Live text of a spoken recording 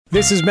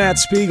This is Matt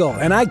Spiegel,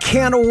 and I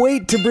can't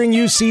wait to bring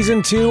you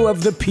Season 2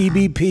 of the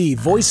PBP,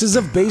 Voices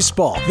of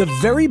Baseball. The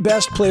very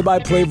best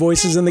play-by-play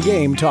voices in the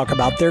game talk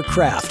about their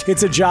craft.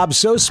 It's a job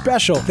so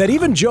special that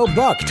even Joe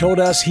Buck told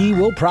us he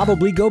will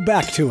probably go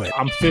back to it.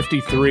 I'm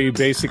 53,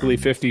 basically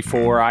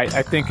 54. I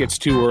think it's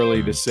too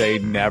early to say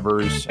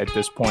nevers at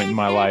this point in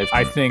my life.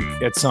 I think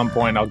at some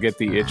point I'll get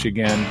the itch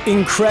again.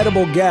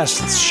 Incredible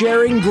guests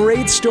sharing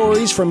great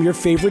stories from your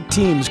favorite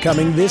teams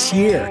coming this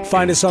year.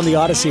 Find us on the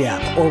Odyssey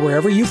app or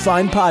wherever you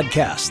find podcasts.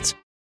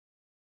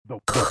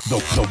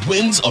 The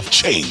winds of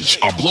change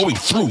are blowing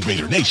through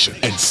Raider Nation,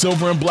 and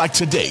Silver and Black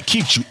Today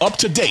keeps you up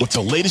to date with the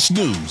latest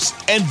news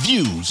and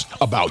views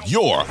about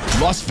your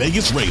Las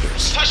Vegas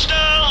Raiders.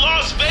 Touchdown,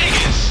 Las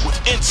Vegas!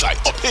 With insight,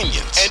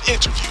 opinions, and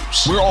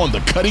interviews. We're on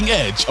the cutting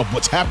edge of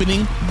what's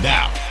happening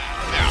now.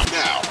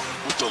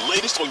 With the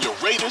latest on your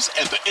Raiders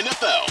and the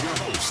NFL. Your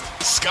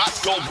hosts, Scott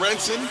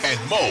Goldbranson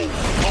and Mo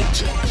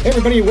Moulton. Hey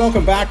everybody,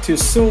 welcome back to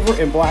Silver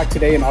and Black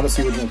Today, an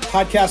Odyssey Original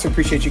podcast. We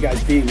appreciate you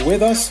guys being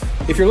with us.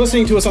 If you're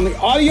listening to us on the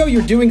audio,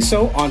 you're doing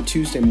so on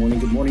Tuesday morning.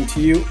 Good morning to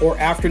you, or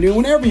afternoon,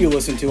 whenever you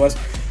listen to us.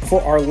 For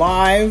our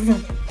live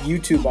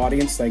YouTube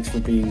audience, thanks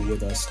for being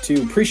with us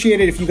too. Appreciate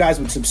it if you guys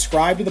would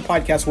subscribe to the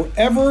podcast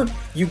wherever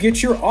you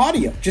get your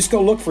audio. Just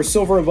go look for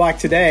Silver and Black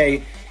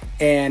Today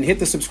and hit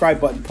the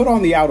subscribe button. Put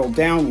on the auto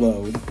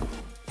download,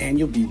 and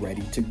you'll be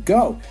ready to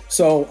go.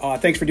 So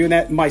thanks for doing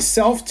that.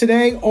 Myself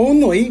today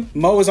only.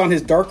 Mo is on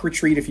his dark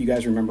retreat, if you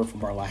guys remember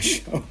from our last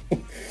show.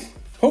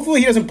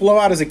 Hopefully he doesn't blow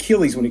out his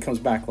Achilles when he comes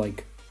back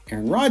like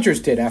Aaron Rodgers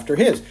did after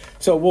his.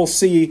 So we'll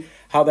see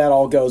how that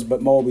all goes,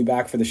 but Mo will be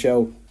back for the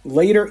show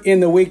later in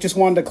the week. Just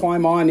wanted to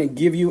climb on and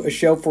give you a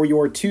show for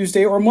your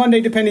Tuesday or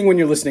Monday, depending when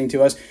you're listening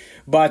to us.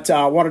 But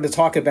wanted to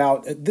talk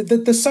about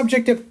the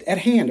subject at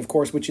hand, of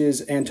course, which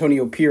is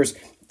Antonio Pierce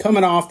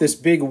coming off this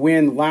big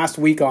win last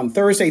week on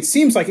Thursday. It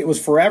seems like it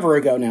was forever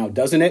ago now,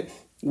 doesn't it?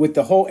 With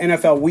the whole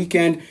NFL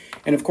weekend.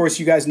 And of course,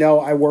 you guys know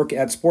I work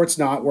at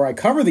Sportsnaut, where I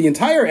cover the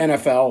entire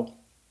NFL.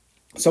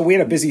 So we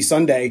had a busy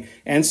Sunday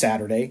and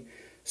Saturday.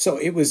 So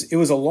it was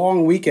a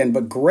long weekend,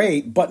 but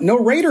great. But no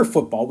Raider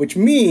football, which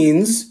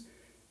means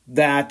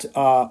that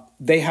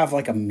they have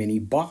like a mini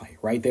bye,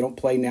 right? They don't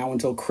play now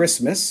until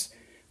Christmas,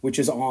 which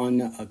is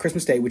on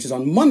Christmas Day, which is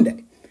on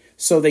Monday.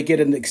 So they get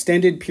an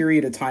extended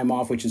period of time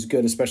off, which is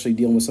good, especially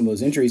dealing with some of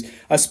those injuries,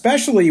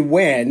 especially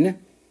when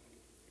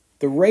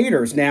the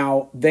Raiders,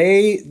 now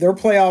their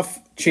playoff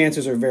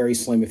chances are very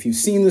slim. If you've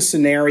seen the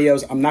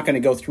scenarios, I'm not going to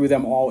go through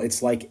them all.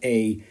 It's like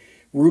a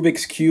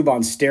Rubik's Cube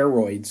on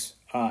steroids.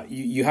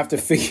 You have to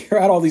figure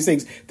out all these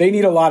things. They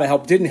need a lot of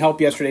help. Didn't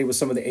help yesterday with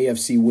some of the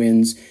AFC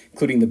wins,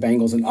 including the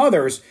Bengals and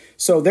others.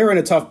 So they're in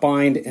a tough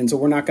bind, and so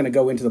we're not going to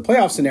go into the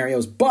playoff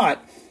scenarios,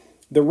 but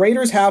the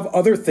Raiders have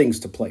other things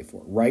to play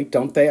for, right?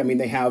 Don't they? I mean,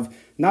 they have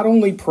not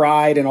only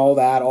pride and all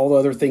that, all the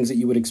other things that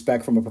you would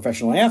expect from a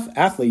professional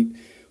athlete,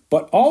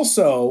 but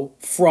also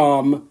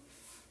from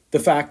the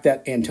fact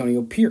that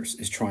Antonio Pierce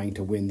is trying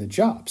to win the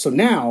job. So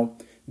now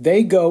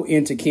they go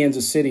into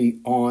Kansas City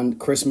on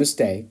Christmas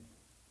Day.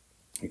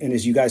 And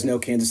as you guys know,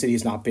 Kansas City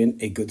has not been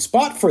a good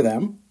spot for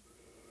them.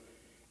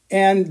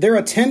 And they're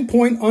a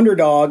 10-point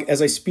underdog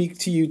as I speak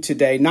to you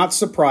today. Not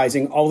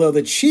surprising, although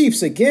the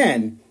Chiefs,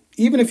 again,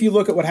 even if you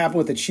look at what happened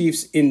with the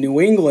Chiefs in New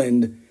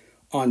England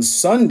on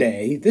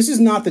Sunday, this is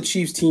not the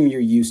Chiefs team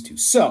you're used to.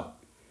 So,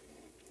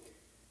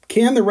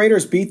 can the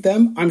Raiders beat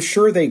them? I'm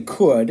sure they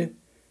could.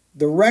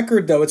 The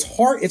record, though, it's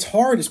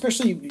hard,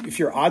 especially if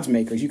you're odds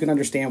makers. You can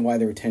understand why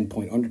they're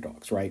 10-point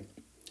underdogs, right?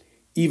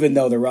 Even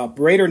though they're up.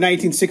 Raider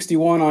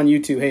 1961 on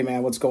YouTube. Hey,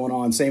 man, what's going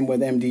on? Same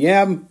with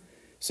MDM.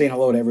 Saying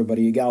hello to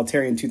everybody.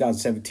 Egalitarian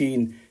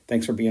 2017.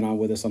 Thanks for being on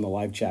with us on the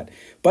live chat.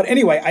 But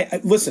anyway,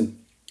 I listen.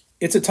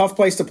 It's a tough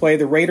place to play.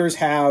 The Raiders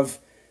aren't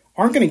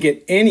going to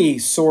get any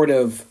sort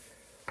of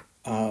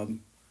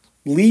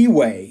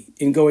leeway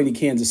in going to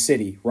Kansas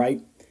City,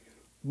 right?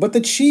 But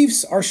the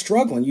Chiefs are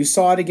struggling. You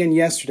saw it again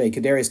yesterday.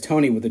 Kadarius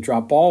Toney with the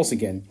drop balls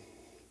again.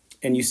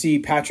 And you see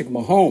Patrick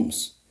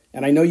Mahomes.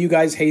 And I know you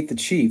guys hate the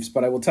Chiefs,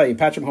 but I will tell you,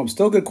 Patrick Mahomes,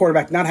 still a good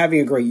quarterback, not having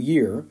a great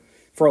year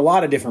for a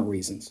lot of different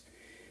reasons.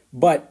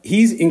 But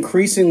he's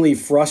increasingly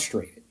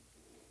frustrated.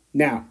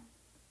 Now,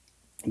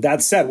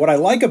 that said, what I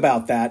like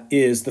about that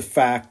is the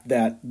fact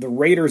that the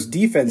Raiders'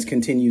 defense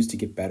continues to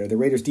get better. The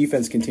Raiders'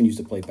 defense continues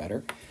to play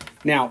better.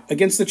 Now,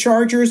 against the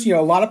Chargers,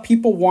 a lot of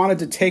people wanted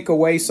to take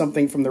away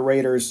something from the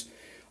Raiders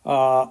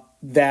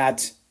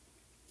that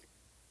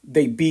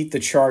they beat the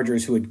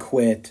Chargers who had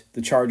quit,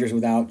 the Chargers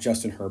without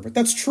Justin Herbert.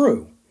 That's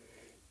true,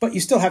 but you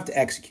still have to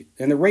execute.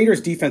 And the Raiders'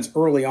 defense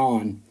early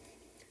on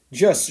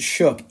just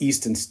shook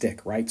Easton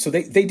Stick, right? So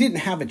they didn't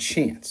have a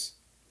chance.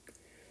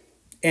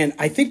 And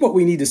I think what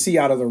we need to see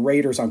out of the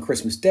Raiders on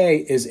Christmas Day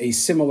is a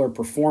similar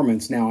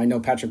performance. Now, I know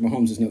Patrick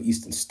Mahomes is no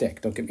Easton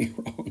Stick. Don't get me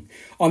wrong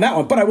on that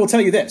one. But I will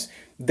tell you this.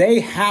 They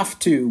have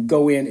to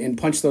go in and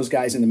punch those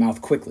guys in the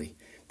mouth quickly.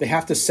 They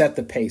have to set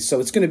the pace. So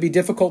it's going to be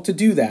difficult to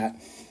do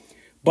that,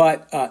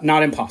 but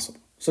not impossible.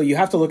 So you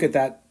have to look at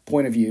that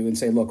point of view and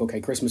say, look,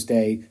 okay, Christmas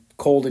Day,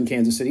 cold in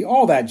Kansas City,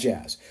 all that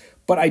jazz.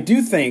 But I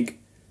do think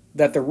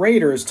that the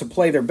Raiders, to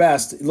play their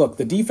best, look,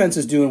 the defense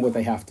is doing what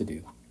they have to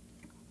do.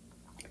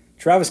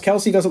 Travis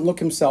Kelce doesn't look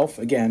himself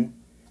again.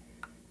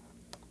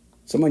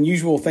 Some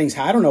unusual things.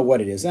 I don't know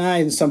what it is.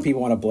 Some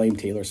people want to blame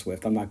Taylor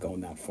Swift. I'm not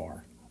going that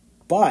far.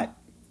 But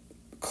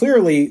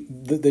clearly,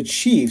 the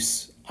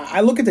Chiefs,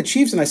 I look at the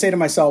Chiefs and I say to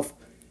myself,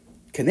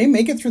 can they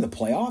make it through the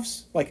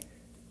playoffs? Like,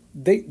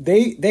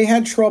 they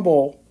had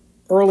trouble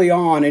early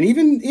on, and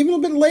even a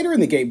bit later in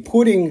the game,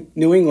 putting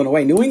New England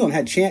away. New England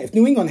had if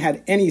New England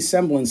had any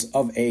semblance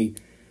of a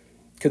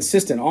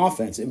consistent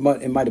offense, it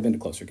might have been a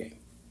closer game.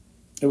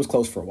 It was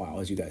close for a while,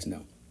 as you guys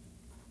know.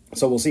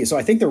 So we'll see. So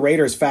I think the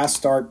Raiders' fast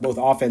start, both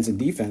offense and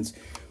defense,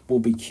 will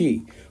be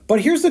key.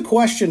 But here's the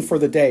question for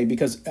the day,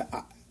 because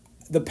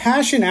the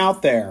passion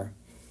out there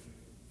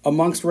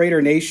amongst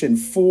Raider Nation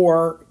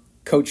for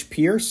Coach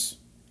Pierce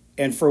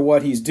and for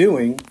what he's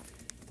doing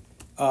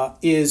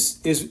is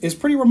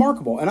pretty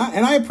remarkable, and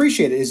I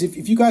appreciate it.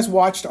 If you guys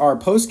watched our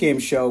post-game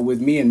show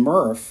with me and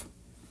Murph,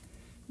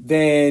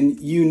 then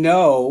you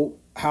know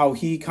how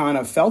he kind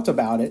of felt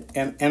about it,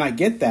 and I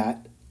get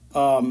that.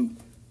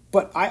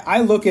 But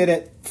I look at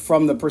it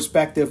from the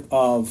perspective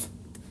of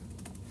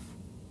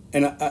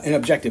an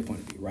objective point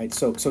of view, right?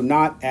 So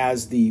not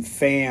as the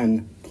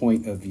fan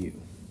point of view.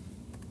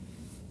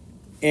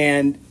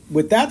 And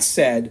with that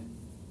said,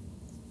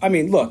 I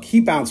mean, look, he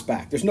bounced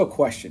back. There's no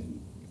question.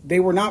 They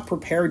were not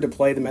prepared to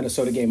play the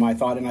Minnesota game, I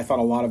thought, and I thought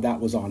a lot of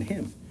that was on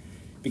him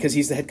because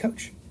he's the head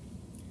coach.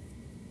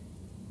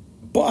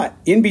 But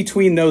in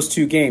between those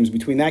two games,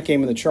 between that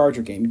game and the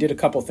Charger game, he did a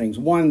couple things.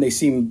 One, they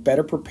seemed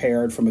better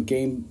prepared from a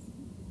game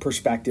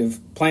perspective,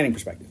 planning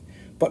perspective,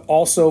 but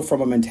also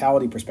from a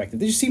mentality perspective.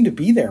 They just seemed to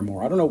be there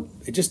more. I don't know.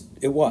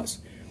 It was.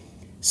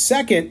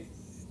 Second,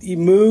 he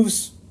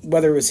moves,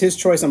 whether it was his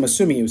choice, I'm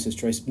assuming it was his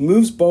choice,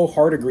 moves Bo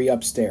Hardegree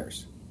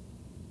upstairs.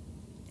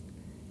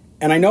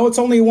 And I know it's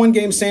only a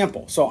one-game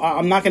sample, so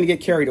I'm not going to get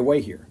carried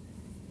away here.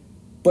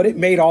 But it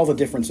made all the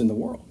difference in the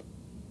world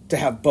to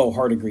have Bo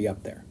Hardegree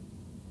up there.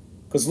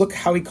 Because look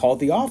how he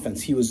called the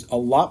offense. He was a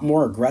lot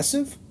more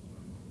aggressive.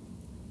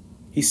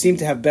 He seemed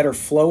to have better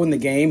flow in the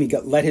game. He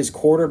let his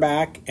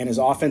quarterback and his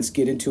offense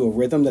get into a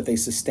rhythm that they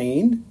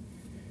sustained.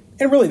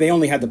 And really, they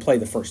only had to play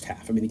the first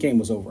half. I mean, the game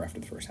was over after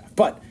the first half.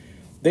 But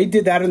they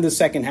did that in the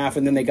second half,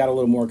 and then they got a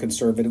little more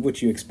conservative,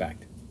 which you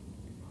expect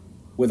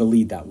with a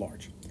lead that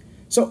large.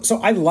 So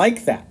I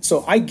like that.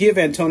 So I give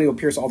Antonio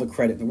Pierce all the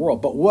credit in the world.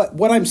 But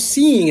what I'm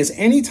seeing is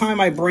anytime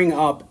I bring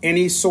up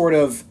any sort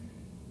of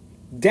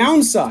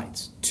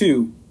downsides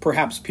to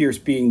perhaps Pierce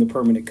being the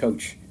permanent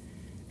coach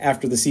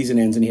after the season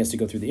ends and he has to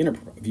go through the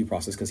interview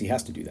process because he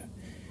has to do that,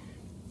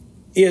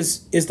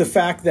 is the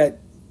fact that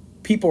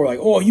people are like,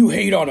 oh, you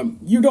hate on him.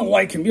 You don't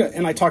like him.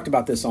 And I talked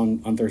about this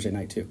on Thursday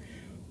night too.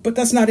 But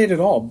that's not it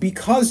at all.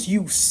 Because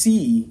you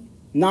see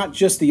not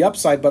just the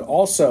upside, but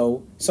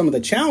also some of the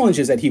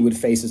challenges that he would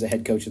face as a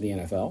head coach of the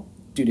NFL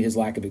due to his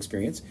lack of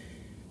experience.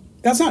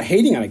 That's not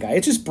hating on a guy.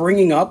 It's just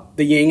bringing up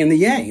the yin and the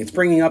yang. It's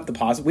bringing up the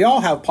positive. We all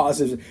have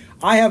positives.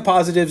 I have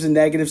positives and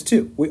negatives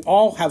too. We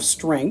all have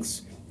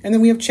strengths, and then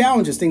we have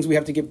challenges, things we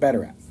have to get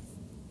better at.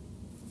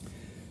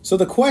 So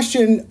the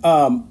question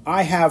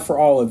I have for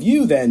all of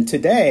you then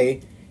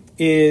today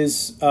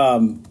is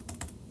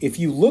if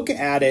you look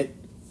at it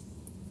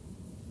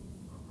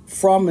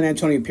from an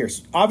Antonio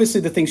Pierce,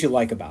 obviously the things you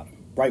like about him,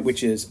 right?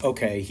 Which is,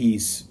 okay,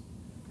 he's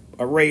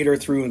a Raider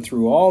through and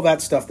through, all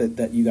that stuff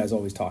that you guys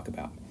always talk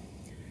about.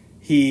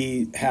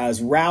 He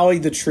has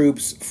rallied the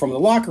troops from the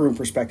locker room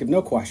perspective,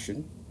 no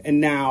question.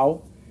 And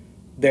now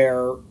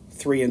they're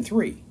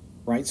 3-3,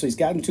 right? So he's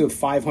gotten to a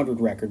 500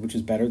 record, which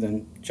is better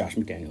than Josh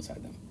McDaniels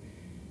had them.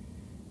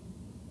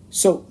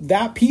 So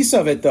that piece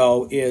of it,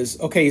 though, is,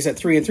 okay, he's at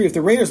 3-3. If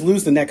the Raiders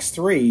lose the next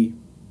three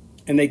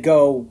and they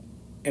go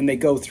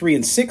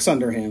 3-6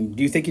 under him,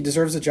 do you think he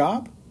deserves a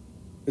job?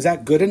 Is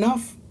that good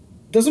enough?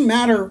 Doesn't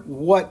matter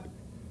what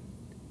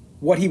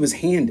he was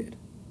handed.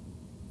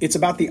 It's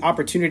about the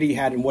opportunity he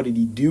had and what did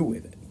he do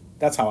with it.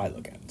 That's how I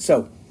look at it.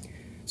 So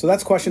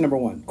that's question number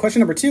one. Question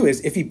number two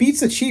is, if he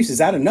beats the Chiefs, is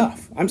that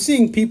enough? I'm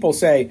seeing people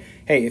say,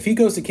 hey, if he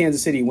goes to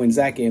Kansas City, wins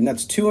that game,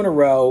 that's 2 in a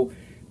row,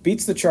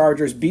 beats the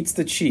Chargers, beats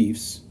the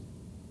Chiefs.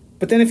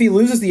 But then if he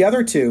loses the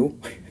other two,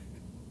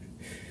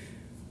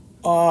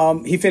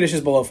 he finishes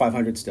below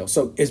 500 still.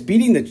 So is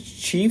beating the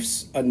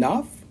Chiefs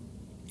enough?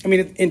 I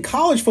mean, in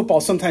college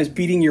football, sometimes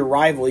beating your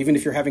rival, even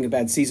if you're having a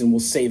bad season, will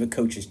save a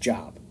coach's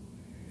job.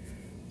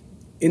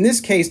 In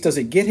this case, does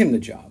it get him the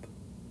job?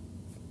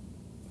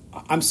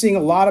 I'm seeing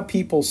a lot of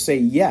people say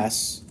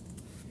yes,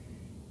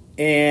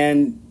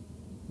 and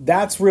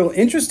that's real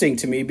interesting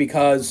to me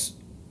because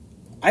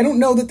I don't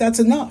know that that's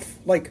enough.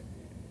 Like,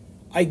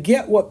 I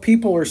get what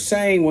people are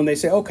saying when they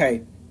say,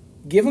 okay,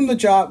 give him the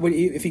job.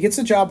 If he gets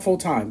the job full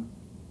time,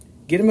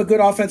 get him a good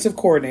offensive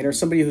coordinator,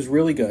 somebody who's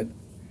really good,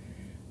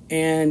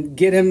 and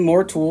get him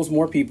more tools,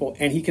 more people,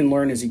 and he can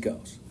learn as he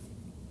goes.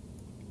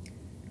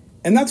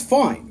 And that's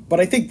fine, but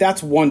I think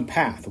that's one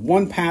path.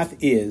 One path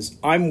is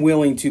I'm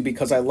willing to,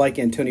 because I like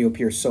Antonio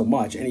Pierce so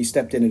much, and he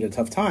stepped in at a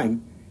tough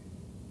time,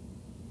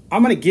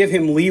 I'm going to give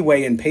him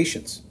leeway and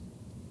patience.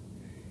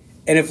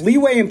 And if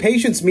leeway and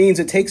patience means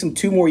it takes them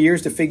 2 more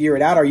years to figure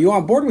it out, are you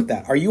on board with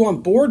that? Are you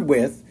on board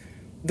with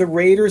the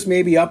Raiders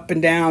maybe up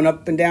and down,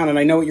 up and down? And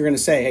I know what you're going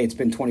to say. Hey, it's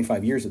been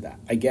 25 years of that.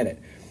 I get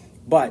it.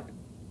 But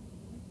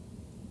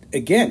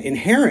again,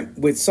 inherent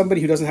with somebody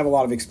who doesn't have a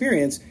lot of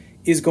experience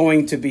is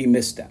going to be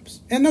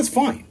missteps. And that's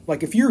fine.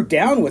 Like if you're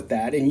down with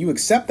that and you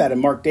accept that and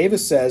Mark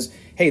Davis says,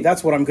 hey,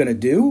 that's what I'm going to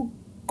do,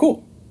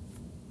 cool.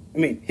 I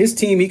mean, his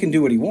team, he can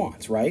do what he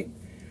wants, right?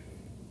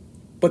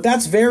 But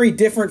that's very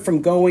different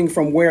from going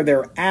from where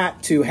they're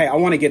at to, hey, I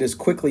want to get as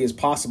quickly as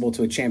possible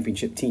to a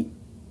championship team.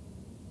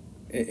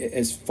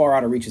 As far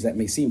out of reach as that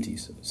may seem to you,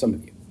 some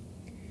of you.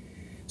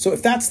 So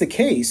if that's the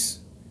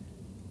case,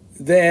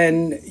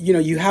 then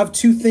you have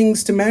 2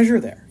 things to measure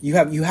there. You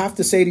have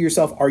to say to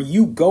yourself, are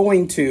you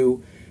going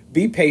to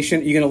be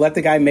patient? Are you going to let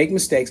the guy make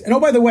mistakes? And oh,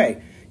 by the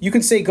way, you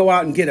can say go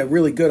out and get a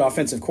really good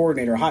offensive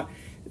coordinator.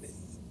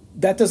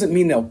 That doesn't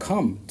mean they'll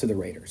come to the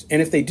Raiders.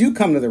 And if they do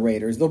come to the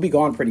Raiders, they'll be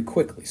gone pretty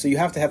quickly. So you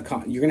have to have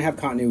you're going to have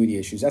continuity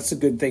issues. That's a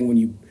good thing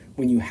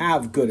when you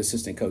have good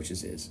assistant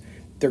coaches is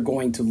they're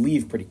going to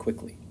leave pretty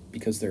quickly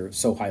because they're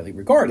so highly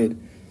regarded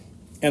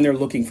and they're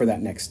looking for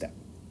that next step,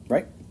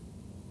 right?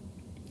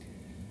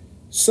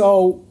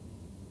 So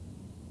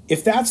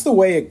if that's the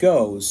way it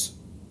goes,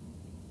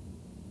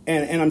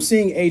 and I'm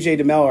seeing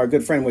AJ DeMello, our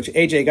good friend, which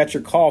AJ got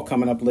your call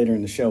coming up later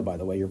in the show, by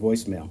the way, your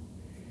voicemail.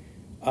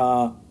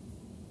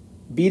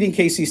 Beating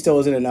KC still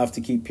isn't enough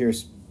to keep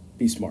Pierce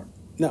be smart.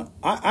 No,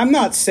 I'm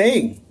not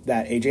saying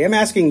that, AJ. I'm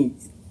asking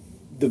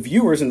the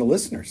viewers and the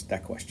listeners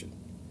that question.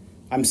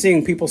 I'm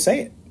seeing people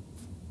say it.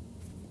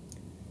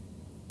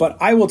 But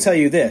I will tell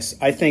you this.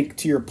 I think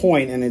to your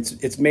point, and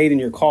it's made in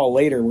your call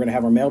later, we're going to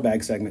have our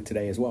mailbag segment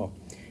today as well,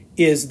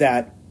 is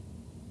that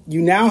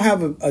you now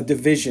have a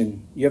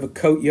division. You have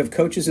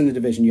coaches in the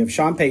division. You have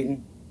Sean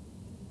Payton,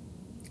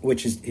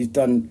 which he's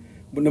done.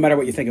 No matter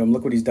what you think of him,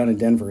 look what he's done in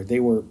Denver. They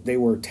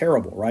were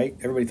terrible, right?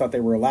 Everybody thought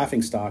they were a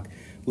laughingstock.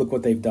 Look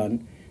what they've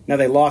done. Now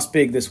they lost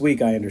big this week,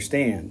 I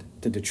understand,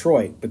 to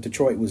Detroit, but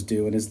Detroit was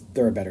due, and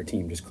they're a better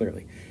team, just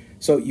clearly.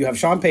 So you have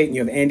Sean Payton, you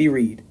have Andy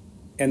Reid,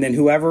 and then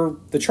whoever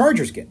the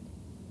Chargers get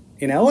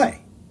in LA.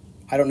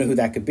 I don't know who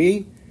that could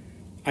be.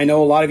 I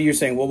know a lot of you are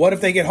saying, well, what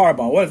if they get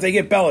Harbaugh? What if they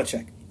get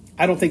Belichick?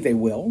 I don't think they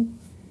will.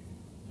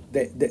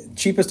 The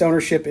cheapest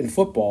ownership in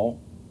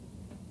football,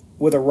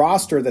 with a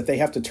roster that they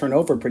have to turn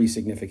over pretty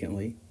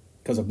significantly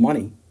because of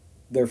money,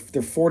 they're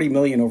 $40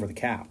 million over the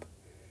cap.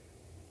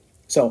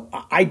 So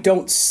I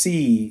don't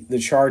see the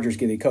Chargers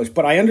getting coached,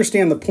 but I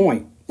understand the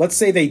point. Let's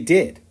say they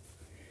did.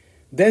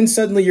 Then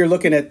suddenly you're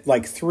looking at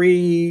like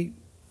 3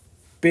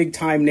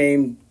 big-time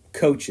name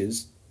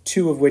coaches,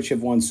 2 of which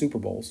have won Super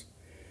Bowls,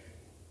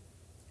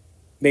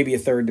 maybe a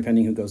third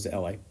depending who goes to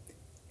LA.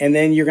 And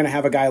then you're going to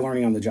have a guy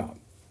learning on the job.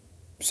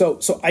 So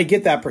I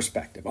get that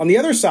perspective. On the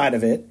other side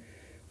of it,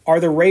 are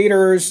the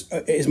Raiders,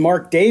 is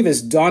Mark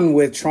Davis done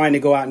with trying to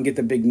go out and get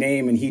the big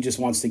name and he just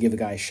wants to give a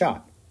guy a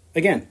shot?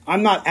 Again,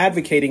 I'm not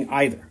advocating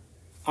either.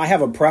 I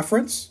have a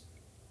preference,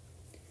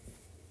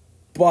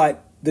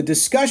 but the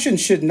discussion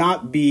should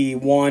not be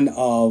one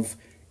of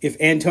if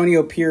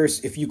Antonio Pierce,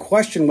 if you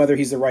question whether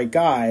he's the right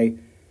guy,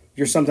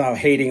 you're somehow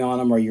hating on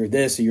him or you're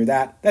this or you're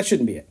that. That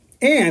shouldn't be it.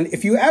 And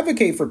if you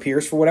advocate for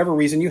Pierce for whatever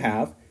reason you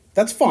have,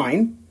 that's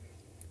fine.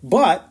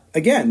 But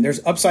again,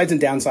 there's upsides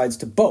and downsides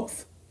to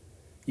both.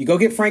 You go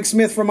get Frank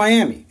Smith from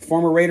Miami,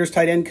 former Raiders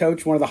tight end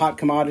coach, one of the hot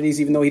commodities,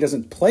 even though he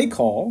doesn't play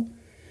call,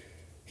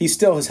 he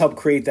still has helped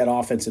create that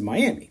offense in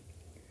Miami.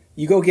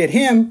 You go get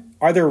him,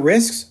 are there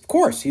risks? Of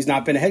course, he's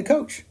not been a head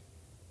coach.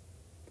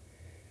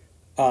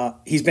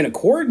 He's been a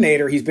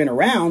coordinator, he's been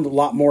around a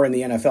lot more in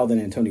the NFL than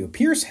Antonio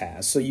Pierce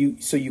has, so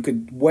you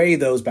could weigh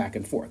those back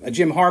and forth. A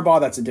Jim Harbaugh,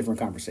 that's a different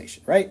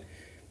conversation, right?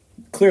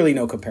 Clearly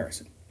no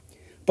comparison.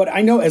 But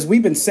I know, as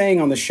we've been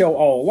saying on the show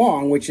all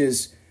along, which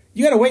is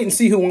you got to wait and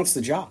see who wants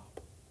the job.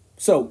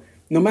 So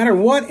no matter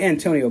what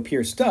Antonio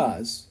Pierce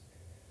does,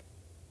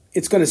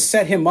 it's going to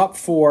set him up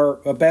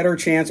for a better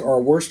chance or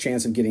a worse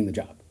chance of getting the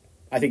job.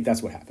 I think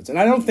that's what happens. And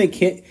I don't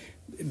think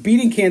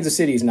beating Kansas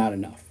City is not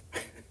enough.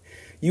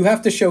 You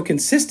have to show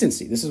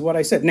consistency. This is what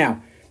I said.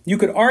 Now, you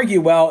could argue,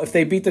 well, if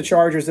they beat the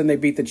Chargers and they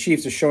beat the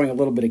Chiefs, they're showing a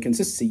little bit of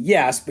consistency.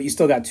 Yes, but you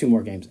still got 2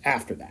 more games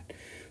after that.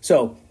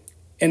 So,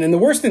 and then the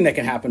worst thing that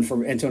can happen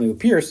for Antonio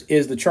Pierce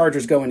is the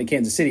Chargers go into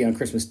Kansas City on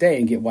Christmas Day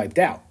and get wiped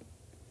out.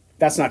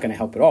 That's not going to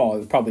help at all. It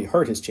would probably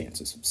hurt his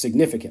chances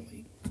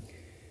significantly.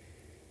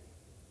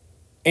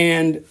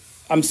 And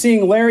I'm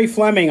seeing Larry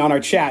Fleming on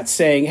our chat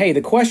saying, hey,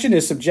 the question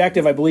is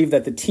subjective. I believe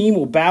that the team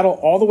will battle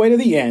all the way to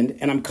the end,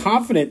 and I'm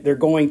confident they're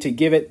going to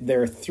give it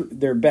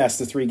their best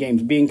the 3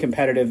 games. Being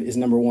competitive is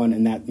number 1,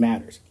 and that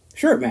matters.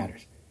 Sure, it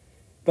matters.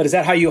 But is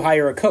that how you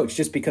hire a coach,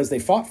 just because they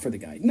fought for the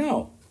guy?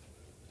 No.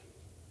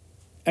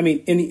 I mean,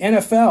 in the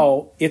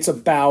NFL, it's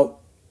about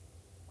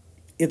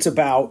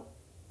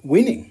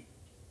winning.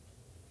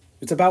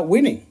 It's about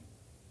winning.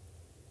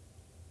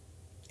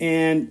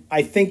 And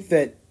I think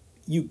that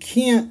you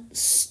can't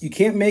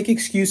make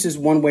excuses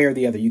one way or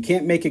the other. You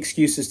can't make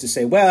excuses to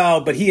say,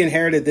 well, but he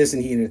inherited this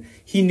and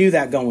he knew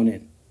that going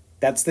in.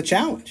 That's the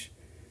challenge.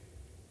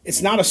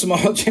 It's not a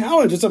small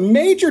challenge. It's a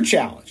major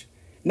challenge.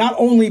 Not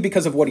only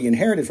because of what he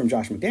inherited from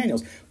Josh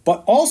McDaniels,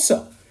 but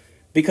also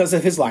because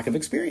of his lack of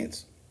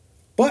experience.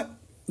 But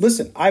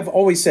listen, I've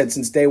always said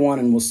since day one,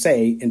 and will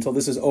say until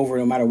this is over,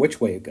 no matter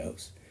which way it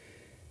goes,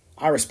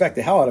 I respect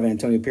the hell out of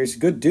Antonio Pierce. He's a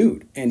good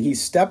dude. And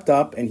he's stepped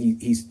up and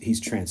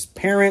he's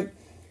transparent.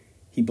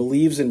 He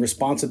believes in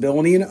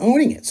responsibility and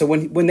owning it. So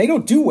when they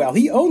don't do well,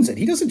 he owns it.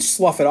 He doesn't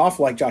slough it off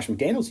like Josh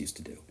McDaniels used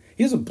to do.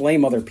 He doesn't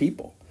blame other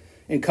people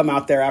and come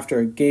out there after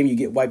a game you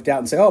get wiped out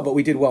and say, oh, but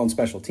we did well in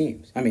special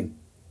teams. I mean,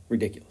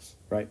 ridiculous,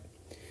 right?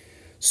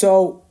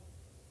 So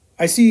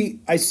I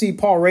see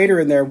Paul Rader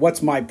in there.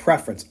 What's my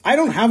preference? I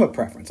don't have a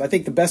preference. I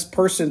think the best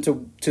person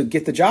to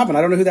get the job, and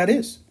I don't know who that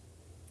is.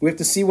 We have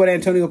to see what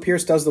Antonio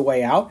Pierce does the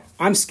way out.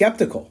 I'm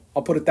skeptical,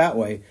 I'll put it that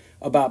way,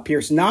 about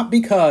Pierce. Not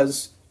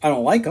because I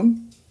don't like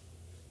him.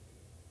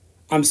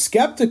 I'm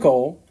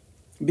skeptical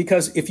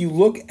because if you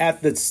look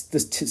at the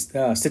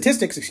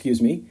statistics,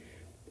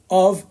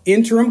 of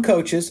interim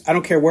coaches, I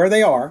don't care where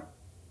they are,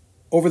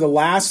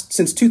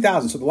 since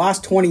 2000, so the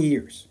last 20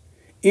 years,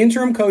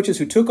 interim coaches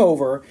who took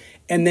over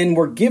and then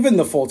were given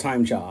the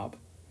full-time job,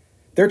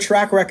 their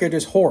track record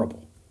is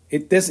horrible.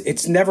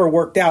 It's never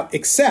worked out,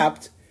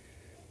 except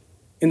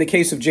in the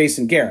case of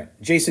Jason Garrett.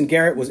 Jason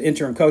Garrett was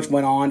interim coach,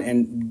 went on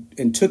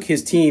and took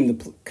his team,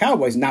 the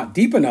Cowboys, not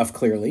deep enough,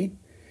 clearly,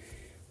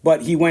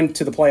 but he went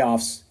to the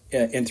playoffs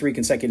in 3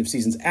 consecutive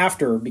seasons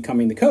after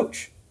becoming the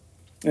coach.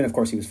 And, of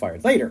course, he was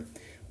fired later.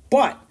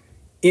 But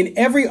in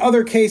every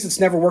other case, it's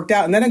never worked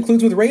out, and that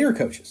includes with Raider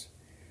coaches.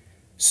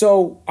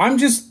 So I'm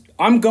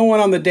going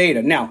on the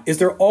data. Now, is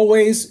there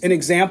always an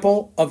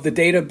example of the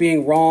data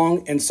being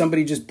wrong and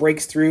somebody just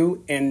breaks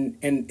through and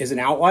is an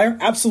outlier?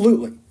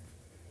 Absolutely.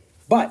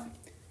 But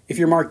if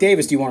you're Mark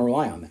Davis, do you want to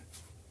rely on that?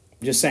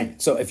 I'm just saying.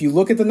 So if you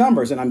look at the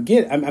numbers, and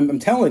I'm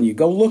telling you,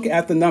 go look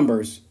at the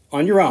numbers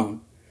on your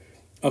own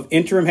of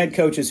interim head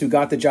coaches who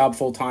got the job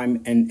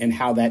full-time and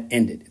how that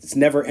ended. It's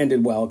never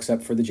ended well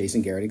except for the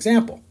Jason Garrett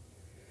example.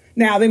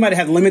 Now, they might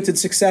have had limited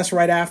success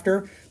right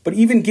after, but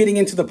even getting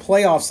into the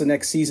playoffs the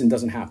next season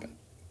doesn't happen.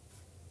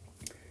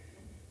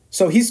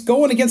 So he's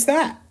going against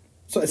that.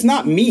 So it's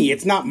not me.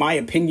 It's not my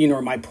opinion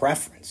or my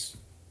preference.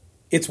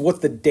 It's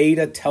what the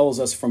data tells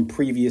us from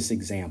previous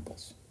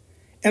examples.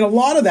 And a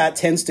lot of that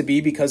tends to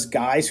be because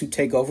guys who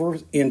take over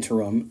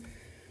interim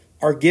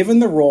are given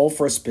the role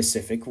for a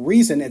specific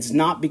reason. It's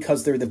not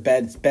because they're the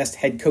best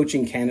head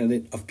coaching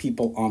candidate of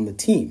people on the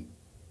team.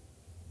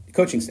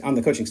 On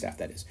the coaching staff,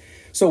 that is.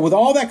 So with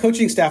all that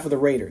coaching staff of the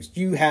Raiders,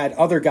 you had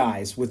other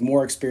guys with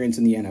more experience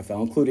in the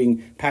NFL,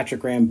 including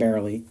Patrick Graham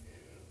barely,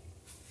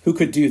 who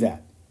could do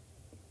that.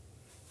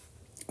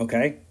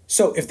 Okay?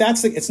 So if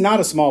it's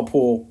not a small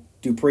pool,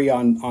 Dupree,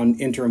 on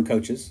interim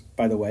coaches,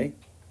 by the way.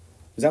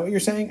 Is that what you're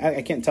saying?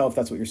 I can't tell if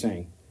that's what you're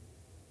saying.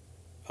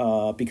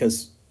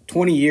 Because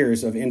 20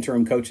 years of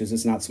interim coaches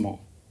is not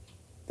small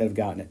that have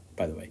gotten it,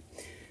 by the way.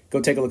 Go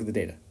take a look at the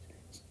data.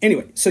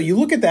 Anyway, so you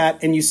look at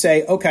that and you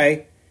say,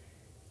 okay,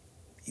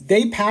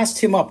 they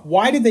passed him up.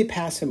 Why did they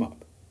pass him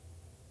up?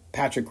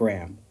 Patrick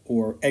Graham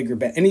or Edgar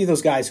Bennett, any of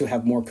those guys who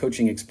have more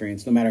coaching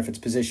experience, no matter if it's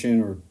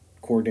position or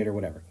coordinator or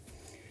whatever.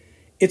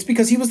 It's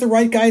because he was the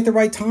right guy at the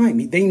right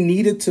time. They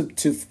needed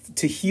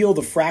to heal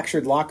the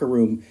fractured locker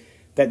room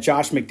that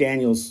Josh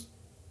McDaniels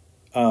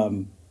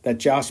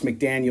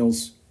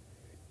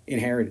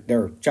inherited,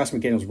 or Josh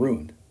McDaniels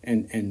ruined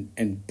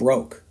and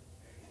broke.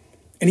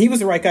 And he was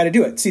the right guy to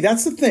do it. See,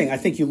 that's the thing. I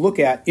think you look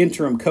at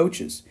interim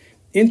coaches.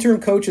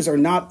 Interim coaches are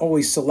not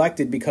always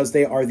selected because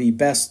they are the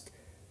best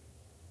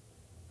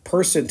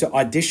person to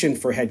audition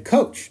for head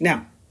coach.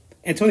 Now,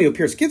 Antonio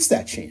Pierce gets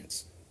that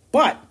chance,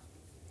 but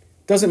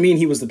doesn't mean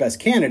he was the best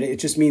candidate. It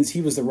just means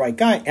he was the right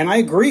guy. And I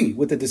agree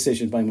with the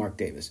decision by Mark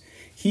Davis.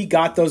 He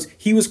got those.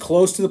 He was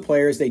close to the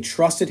players. They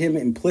trusted him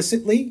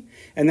implicitly.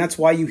 And that's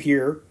why you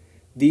hear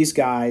these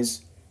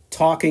guys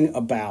talking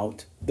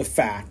about the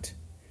fact,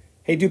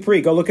 hey,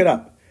 Dupree, go look it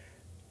up.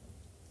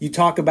 You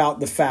talk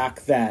about the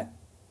fact that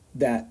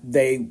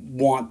they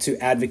want to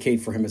advocate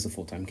for him as a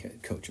full-time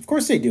coach. Of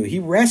course they do. He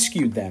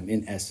rescued them,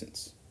 in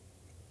essence.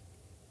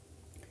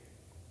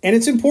 And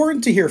it's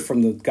important to hear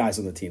from the guys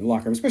on the team, the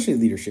locker room, especially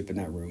leadership in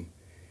that room.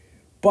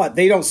 But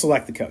they don't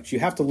select the coach. You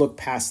have to look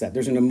past that.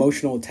 There's an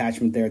emotional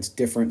attachment there. It's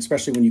different,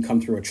 especially when you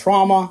come through a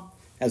trauma,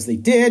 as they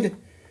did.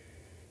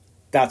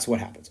 That's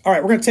what happens. All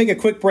right, we're going to take a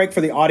quick break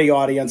for the audio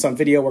audience. On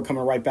video, we're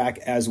coming right back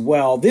as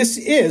well. This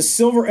is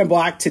Silver and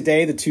Black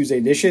Today, the Tuesday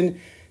edition.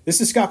 This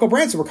is Scott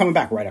Branson. We're coming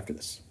back right after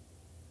this.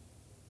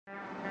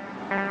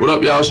 What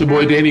up, y'all? It's your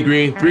boy Danny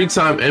Green,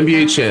 3-time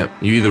NBA champ.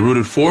 You either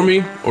rooted for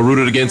me or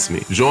rooted against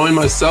me. Join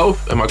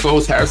myself and my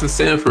co-host Harrison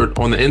Sanford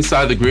on the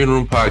Inside the Green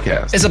Room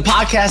podcast. It's a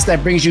podcast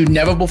that brings you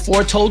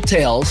never-before-told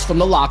tales from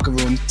the locker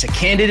room to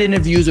candid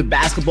interviews with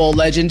basketball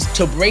legends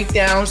to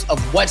breakdowns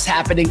of what's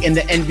happening in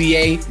the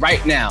NBA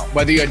right now.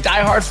 Whether you're a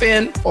diehard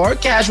fan or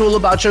casual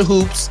about your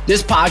hoops,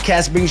 this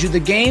podcast brings you the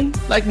game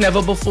like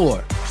never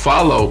before.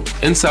 Follow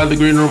Inside the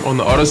Green Room on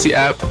the Odyssey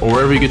app or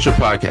wherever you get your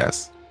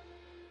podcasts.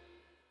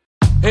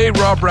 Hey,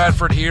 Rob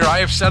Bradford here. I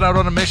have set out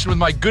on a mission with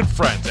my good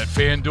friends at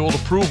FanDuel to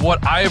prove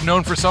what I have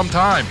known for some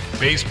time.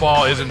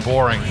 Baseball isn't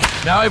boring.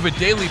 Now I have a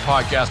daily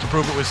podcast to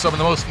prove it with some of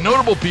the most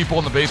notable people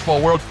in the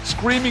baseball world,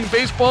 screaming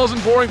baseball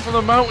isn't boring from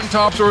the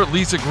mountaintops, or at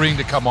least agreeing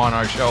to come on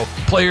our show.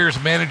 Players,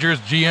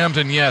 managers, GMs,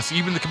 and yes,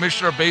 even the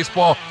commissioner of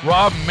baseball,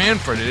 Rob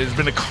Manfred. It has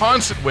been a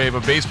constant wave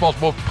of baseball's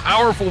most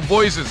powerful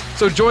voices.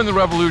 So join the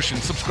revolution.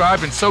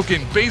 Subscribe and soak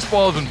in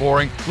Baseball Isn't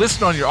Boring.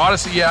 Listen on your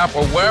Odyssey app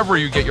or wherever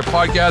you get your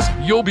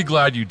podcast. You'll be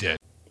glad you did.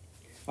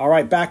 All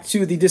right, back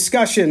to the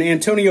discussion.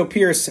 Antonio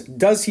Pierce,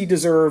 does he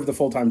deserve the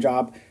full-time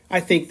job?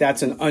 I think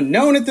that's an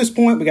unknown at this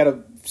point. We got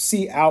to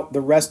see out the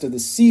rest of the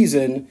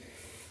season,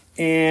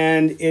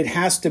 and it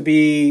has to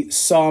be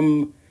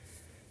some,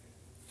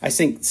 I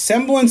think,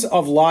 semblance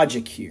of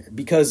logic here.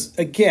 Because,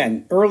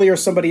 again, earlier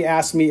somebody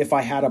asked me if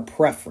I had a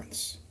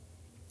preference,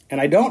 and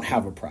I don't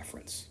have a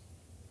preference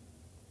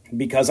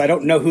because I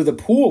don't know who the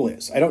pool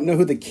is. I don't know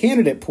who the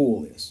candidate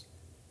pool is.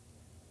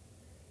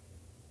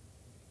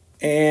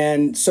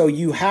 And so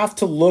you have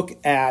to look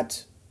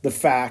at the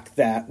fact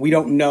that we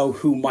don't know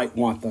who might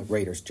want the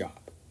Raiders job.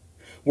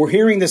 We're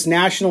hearing this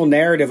national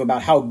narrative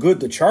about how good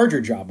the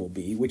Charger job will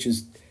be, which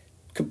is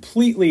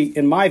completely,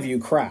 in my view,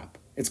 crap.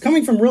 It's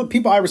coming from real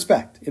people I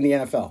respect in the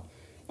NFL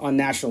on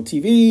national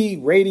TV,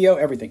 radio,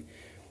 everything.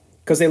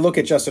 Because they look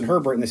at Justin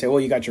Herbert and they say, well,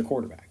 you got your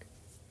quarterback.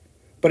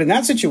 But in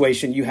that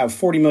situation, you have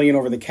 $40 million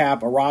over the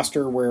cap, a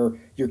roster where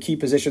your key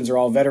positions are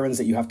all veterans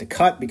that you have to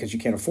cut because you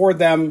can't afford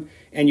them,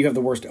 and you have the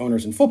worst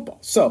owners in football.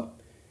 So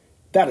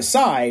that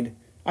aside,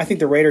 I think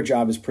the Raider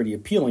job is pretty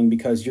appealing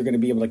because you're going to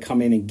be able to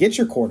come in and get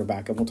your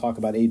quarterback, and we'll talk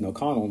about Aiden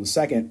O'Connell in a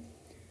second.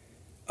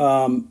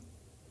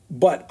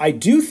 But I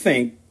do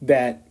think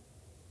that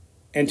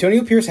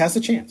Antonio Pierce has a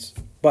chance.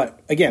 But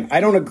again, I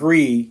don't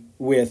agree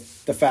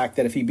with the fact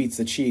that if he beats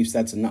the Chiefs,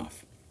 that's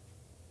enough.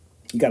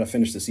 You got to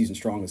finish the season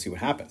strong and see what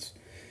happens.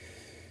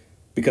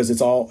 Because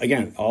it's all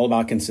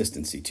about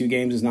consistency. 2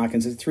 games is not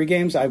consistent. 3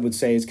 games, I would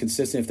say, is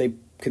consistent. If they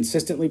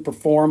consistently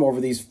perform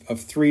over these of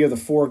 3 of the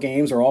 4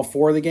 games or all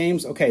 4 of the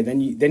games, okay, then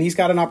he's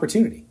got an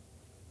opportunity.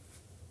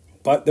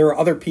 But there are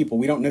other people.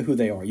 We don't know who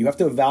they are. You have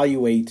to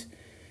evaluate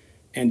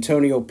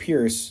Antonio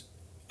Pierce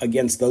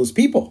against those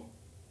people.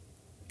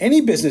 Any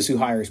business who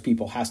hires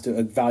people has to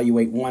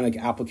evaluate one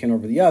applicant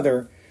over the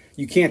other.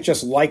 You can't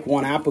just like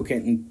one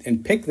applicant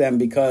and pick them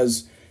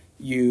because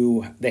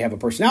they have a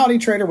personality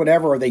trait or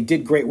whatever, or they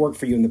did great work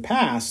for you in the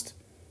past.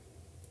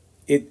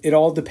 It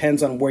all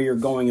depends on where you're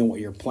going and what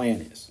your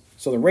plan is.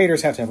 So the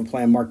Raiders have to have a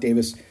plan. Mark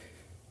Davis,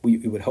 we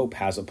would hope,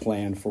 has a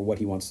plan for what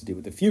he wants to do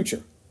with the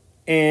future.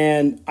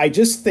 And I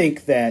just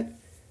think that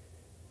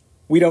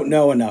we don't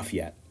know enough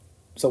yet.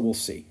 So we'll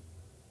see.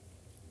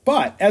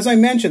 But as I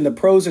mentioned, the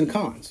pros and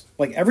cons.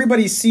 Like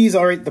everybody sees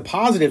all right the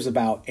positives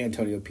about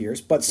Antonio Pierce,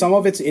 but some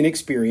of it's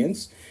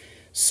inexperience.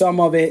 Some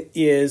of it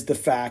is the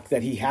fact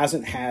that he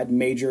hasn't had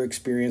major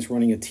experience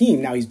running a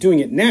team. Now he's doing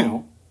it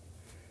now.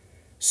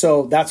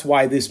 So that's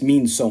why this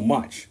means so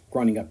much,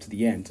 running up to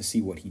the end to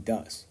see what he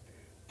does.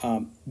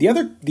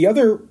 The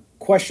other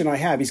question I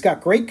have, he's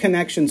got great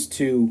connections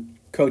to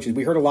coaches.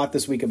 We heard a lot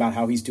this week about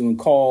how he's doing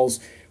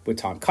calls with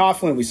Tom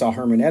Coughlin. We saw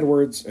Herman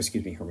Edwards.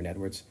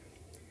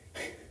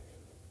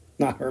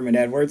 Not Herman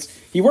Edwards.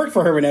 He worked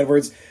for Herman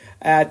Edwards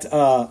at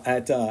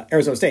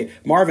Arizona State.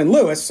 Marvin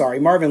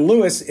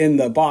Lewis in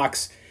the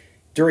box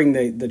during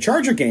the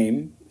Charger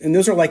game, and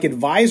those are like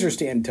advisors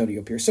to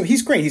Antonio Pierce. So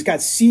he's great. He's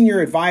got senior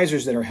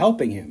advisors that are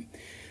helping him.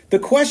 The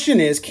question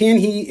is, can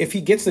he, if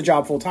he gets the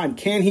job full time,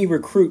 can he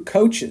recruit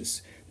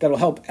coaches that'll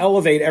help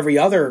elevate every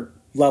other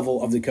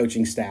level of the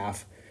coaching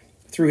staff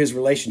through his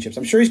relationships?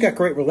 I'm sure he's got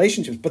great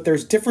relationships, but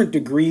there's different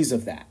degrees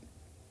of that.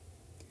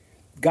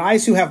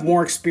 Guys who have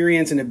more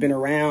experience and have been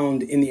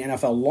around in the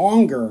NFL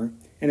longer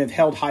and have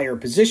held higher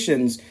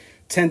positions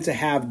tend to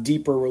have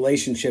deeper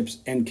relationships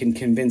and can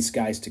convince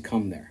guys to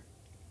come there.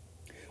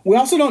 We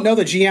also don't know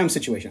the GM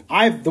situation.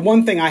 The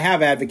one thing I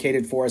have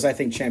advocated for is I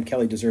think Champ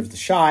Kelly deserves the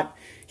shot.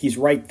 He's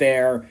right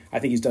there. I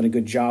think he's done a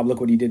good job.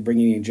 Look what he did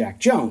bringing in Jack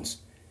Jones.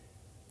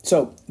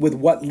 So with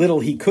what little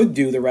he could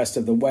do the rest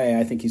of the way,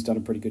 I think he's done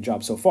a pretty good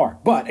job so far.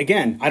 But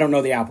again, I don't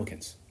know the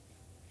applicants.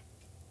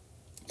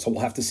 So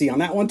we'll have to see on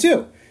that one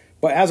too.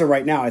 But as of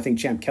right now, I think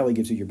Champ Kelly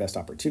gives you your best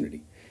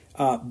opportunity.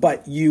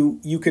 But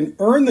you can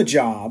earn the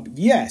job,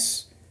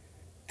 yes.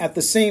 At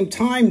the same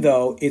time,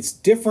 though, it's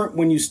different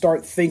when you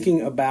start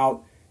thinking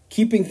about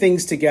keeping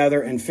things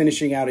together and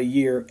finishing out a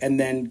year and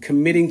then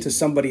committing to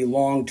somebody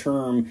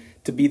long-term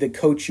to be the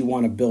coach you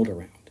want to build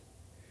around.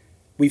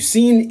 We've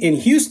seen in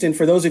Houston,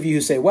 for those of you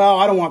who say, well,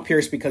 I don't want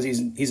Pierce because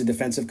he's a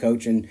defensive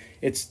coach and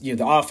it's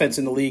the offense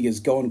in the league is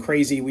going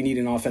crazy. We need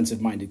an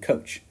offensive-minded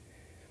coach.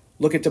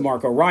 Look at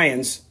DeMarco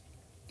Ryans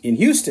in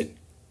Houston,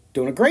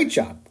 doing a great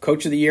job.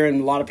 Coach of the year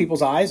in a lot of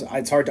people's eyes.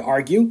 It's hard to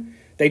argue.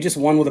 They just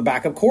won with a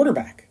backup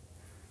quarterback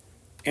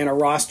and a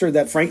roster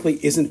that, frankly,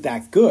 isn't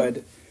that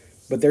good,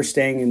 but they're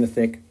staying in the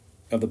thick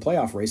of the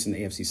playoff race in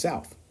the AFC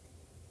South.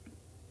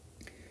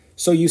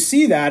 So you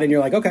see that and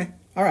you're like, okay,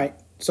 all right.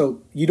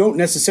 So you don't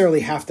necessarily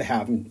have to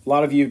have him. A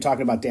lot of you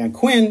talking about Dan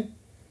Quinn.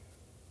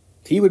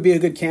 He would be a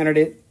good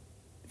candidate.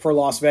 for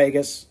Las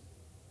Vegas.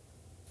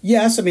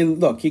 Yes, I mean,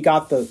 look, he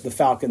got the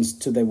Falcons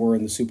to they were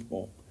in the Super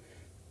Bowl.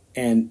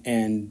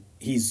 And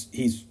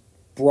he's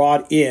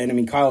brought in, I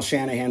mean, Kyle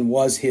Shanahan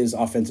was his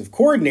offensive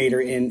coordinator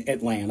in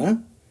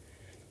Atlanta.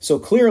 So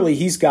clearly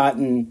he's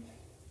gotten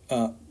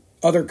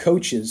other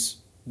coaches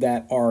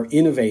that are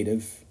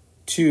innovative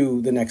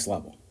to the next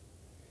level.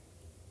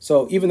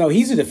 So even though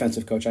he's a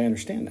defensive coach, I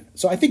understand that.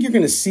 So I think you're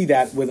going to see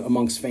that with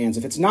amongst fans.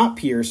 If it's not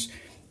Pierce,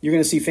 you're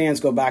going to see fans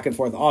go back and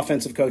forth,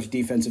 offensive coach,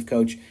 defensive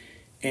coach,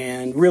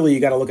 and really you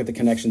got to look at the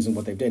connections and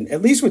what they've done.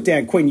 At least with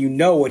Dan Quinn, you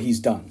know what he's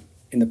done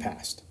in the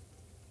past.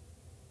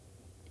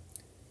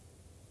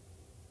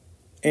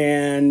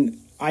 And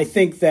I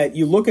think that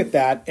you look at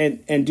that,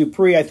 and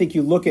Dupree, I think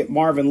you look at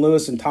Marvin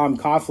Lewis and Tom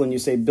Coughlin, you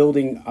say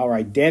building our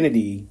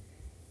identity.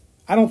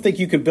 I don't think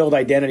you can build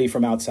identity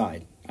from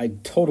outside. I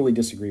totally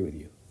disagree with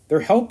you. They're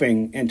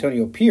helping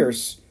Antonio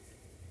Pierce,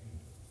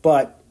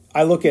 but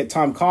I look at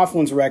Tom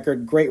Coughlin's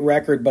record, great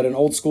record, but an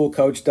old school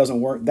coach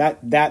doesn't work.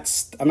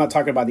 That's I'm not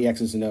talking about the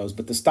X's and O's,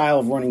 but the style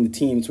of running the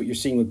team, it's what you're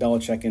seeing with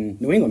Belichick in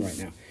New England right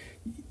now.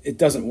 It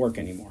doesn't work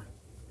anymore.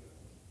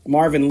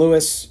 Marvin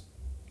Lewis,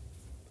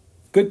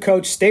 good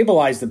coach,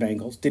 stabilized the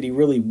Bengals. Did he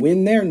really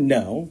win there?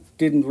 No.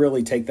 Didn't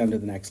really take them to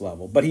the next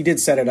level. But he did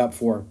set it up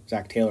for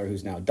Zach Taylor,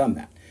 who's now done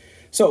that.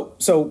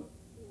 So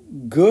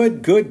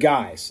good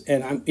guys.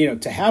 And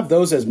to have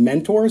those as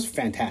mentors,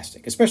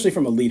 fantastic, especially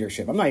from a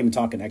leadership. I'm not even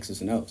talking X's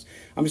and O's.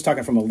 I'm just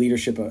talking from a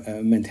leadership,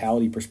 a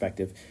mentality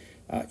perspective.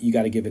 You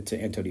got to give it to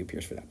Antonio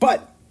Pierce for that.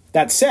 But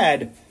that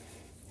said,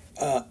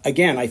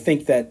 again, I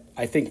think that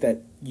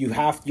you're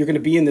going to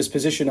be in this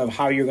position of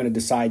how you're going to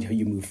decide how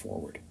you move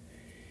forward.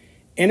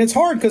 And it's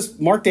hard because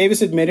Mark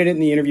Davis admitted it in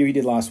the interview he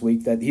did last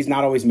week that he's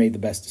not always made the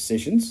best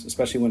decisions,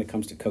 especially when it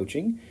comes to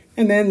coaching.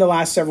 And then the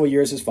last several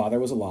years his father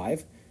was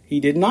alive. He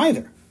didn't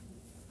either.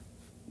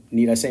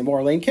 Need I say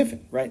more? Lane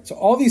Kiffin, right? So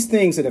all these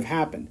things that have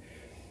happened.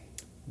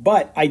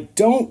 But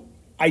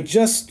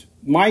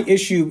my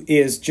issue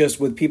is just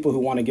with people who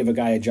want to give a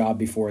guy a job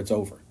before it's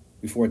over,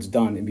 before it's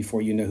done, and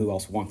before you know who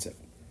else wants it.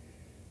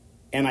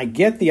 And I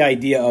get the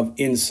idea of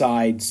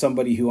inside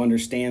somebody who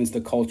understands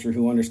the culture,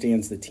 who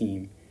understands the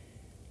team,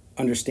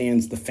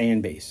 understands the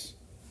fan base.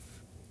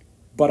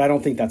 But I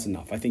don't think that's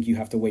enough. I think you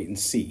have to wait and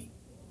see.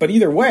 But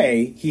either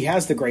way, he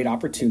has the great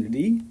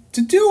opportunity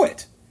to do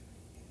it.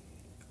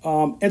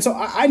 And so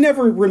I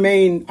never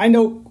remain, I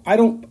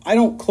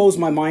don't close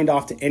my mind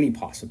off to any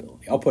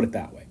possibility. I'll put it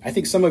that way. I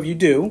think some of you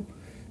do.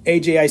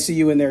 AJ, I see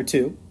you in there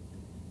too.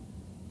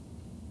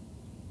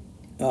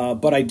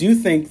 But I do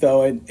think,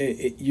 though,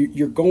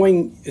 you're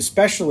going,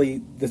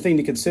 especially the thing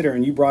to consider,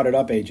 and you brought it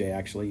up, AJ,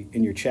 actually,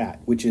 in your chat,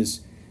 which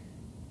is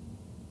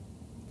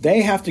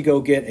they have to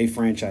go get a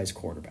franchise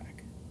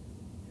quarterback.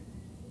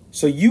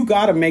 So you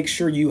got to make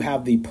sure you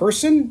have the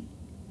person,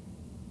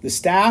 the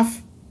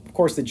staff, of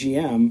course, the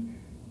GM,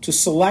 to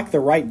select the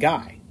right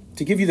guy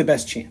to give you the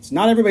best chance.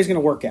 Not everybody's going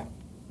to work out.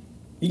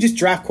 You just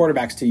draft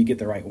quarterbacks till you get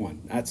the right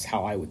one. That's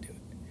how I would do it.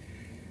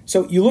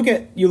 So you look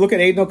at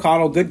Aiden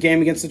O'Connell, good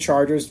game against the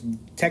Chargers,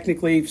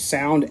 technically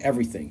sound,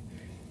 everything.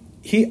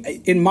 He,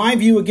 in my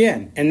view,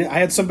 again, and I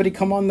had somebody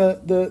come on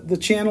the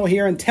channel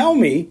here and tell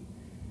me,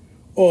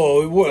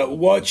 oh,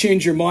 what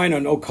changed your mind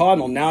on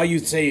O'Connell? Now you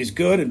say he's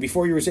good, and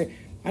before you were saying,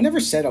 I never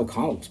said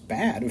O'Connell was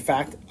bad. In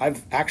fact,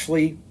 I've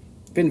actually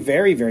been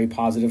very, very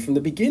positive from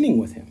the beginning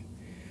with him.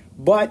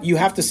 But you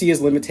have to see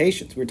his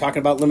limitations. We were talking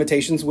about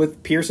limitations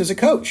with Pierce as a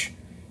coach.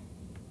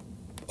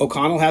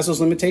 O'Connell has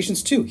those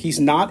limitations too. He's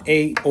not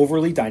he's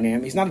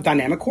not a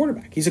dynamic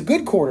quarterback. He's a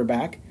good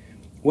quarterback.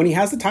 When he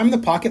has the time in the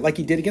pocket like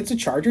he did against the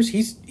Chargers,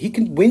 he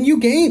can win you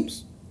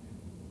games.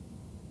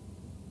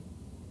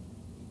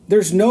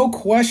 There's no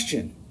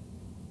question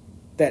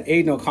that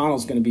Aiden O'Connell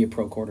is going to be a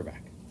pro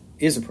quarterback,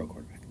 is a pro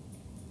quarterback.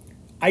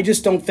 I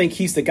just don't think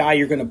he's the guy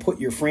you're going to put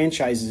your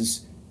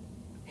franchise's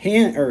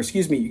you're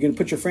going to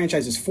put your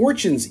franchise's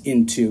fortunes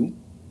into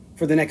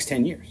for the next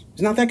 10 years.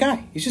 He's not that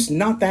guy. He's just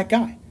not that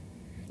guy.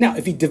 Now,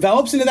 if he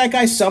develops into that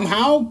guy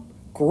somehow,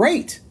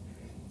 great.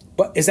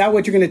 But is that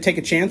what you're going to take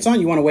a chance on?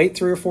 You want to wait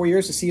 3 or 4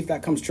 years to see if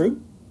that comes true?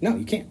 No,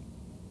 you can't,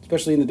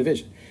 especially in the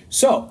division.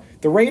 So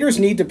the Raiders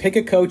need to pick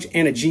a coach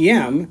and a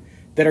GM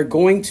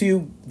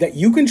that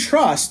you can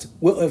trust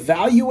will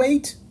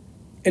evaluate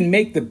and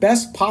make the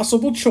best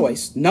possible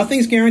choice.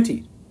 Nothing's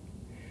guaranteed.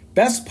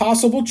 Best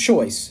possible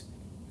choice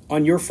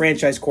on your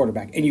franchise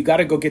quarterback. And you got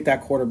to go get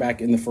that quarterback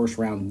in the first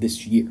round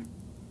this year.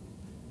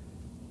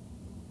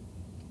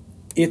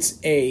 It's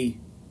a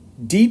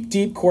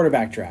deep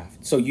quarterback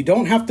draft. So you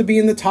don't have to be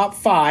in the top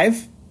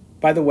 5,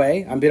 by the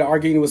way. I've been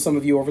arguing with some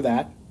of you over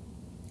that.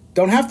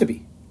 Don't have to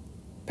be.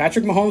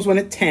 Patrick Mahomes went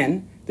at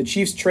 10. The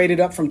Chiefs traded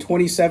up from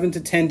 27 to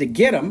 10 to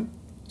get him.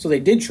 So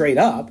they did trade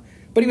up,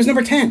 but he was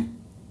number 10.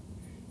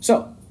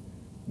 So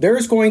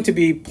there's going to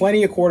be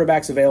plenty of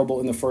quarterbacks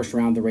available in the first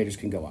round the Raiders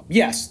can go up.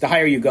 Yes, the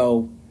higher you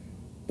go,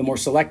 the more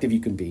selective you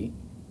can be.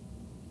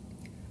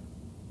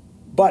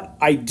 But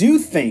I do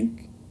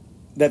think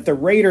that the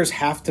Raiders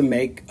have to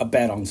make a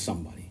bet on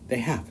somebody. They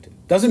have to.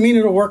 Doesn't mean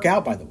it'll work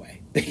out, by the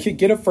way. They could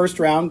get a first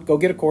round, go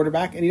get a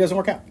quarterback, and he doesn't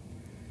work out.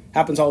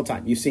 Happens all the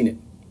time. You've seen it.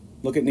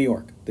 Look at New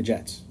York, the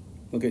Jets.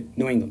 Look at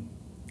New England,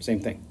 same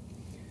thing.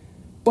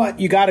 But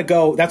you got to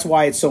go. That's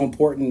why it's so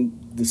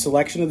important, the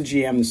selection of the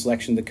GM, the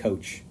selection of the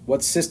coach.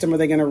 What system are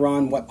they going to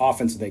run? What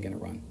offense are they going to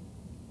run?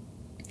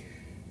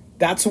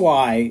 That's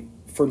why,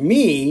 for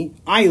me,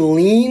 I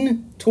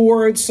lean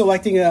towards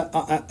selecting an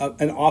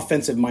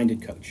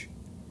offensive-minded coach.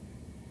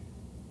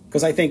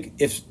 Because I think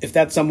if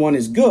that someone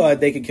is good,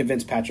 they could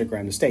convince Patrick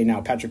Graham to stay.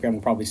 Now, Patrick Graham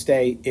will probably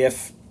stay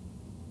if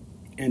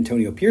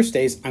Antonio Pierce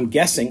stays. I'm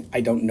guessing.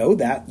 I don't know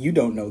that. You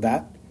don't know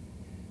that.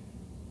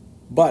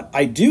 But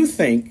I do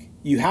think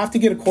you have to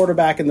get a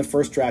quarterback in the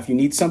first draft. You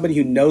need somebody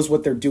who knows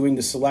what they're doing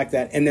to select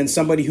that, and then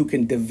somebody who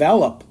can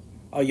develop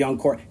a young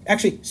quarterback.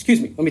 Actually, excuse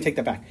me, let me take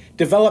that back.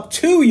 Develop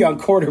 2 young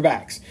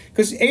quarterbacks,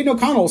 because Aiden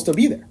O'Connell will still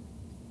be there.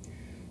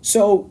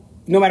 So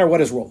no matter what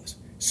his role is.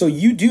 So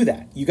you do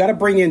that. You got to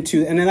bring in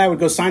 2, and then I would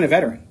go sign a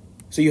veteran.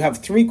 So you have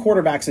 3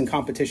 quarterbacks in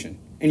competition,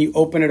 and you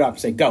open it up.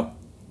 Say, go.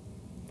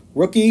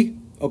 Rookie,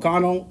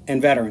 O'Connell,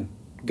 and veteran.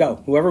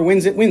 Go. Whoever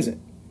wins it, wins it.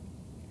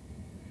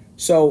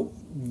 So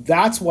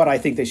that's what I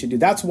think they should do.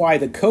 That's why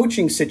the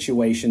coaching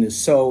situation is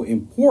so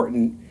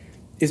important,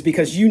 is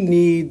because you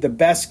need the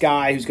best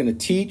guy who's going to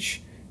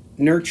teach,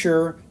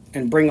 nurture,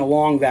 and bring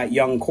along that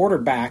young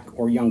quarterback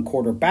or young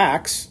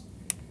quarterbacks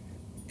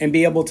and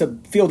be able to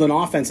field an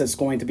offense that's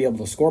going to be able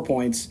to score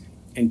points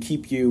and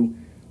keep you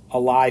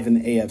alive in the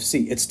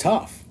AFC. It's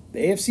tough. The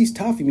AFC's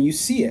tough. I mean, you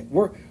see it.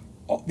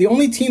 The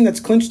only team that's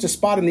clinched a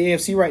spot in the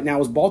AFC right now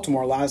is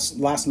Baltimore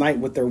last night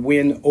with their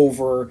win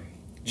over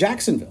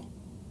Jacksonville.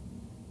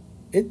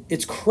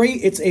 It's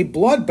a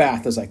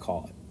bloodbath, as I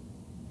call it.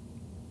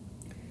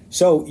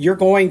 So you're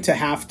going to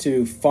have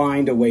to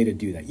find a way to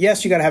do that.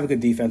 Yes, you got to have a good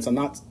defense. I'm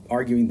not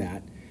arguing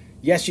that.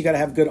 Yes, you got to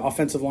have good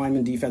offensive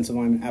linemen, defensive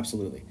linemen,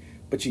 absolutely.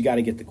 But you got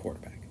to get the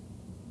quarterback,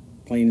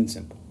 plain and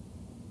simple.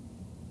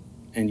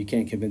 And you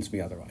can't convince me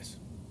otherwise.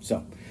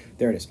 So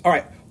there it is. All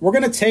right, we're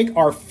going to take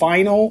our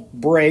final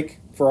break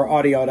for our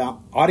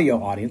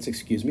audio audience.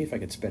 Excuse me, if I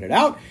could spit it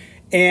out.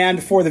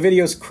 And for the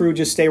videos crew,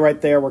 just stay right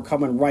there. We're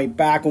coming right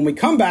back. When we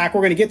come back,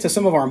 we're going to get to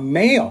some of our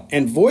mail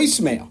and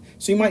voicemail.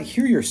 So you might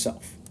hear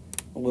yourself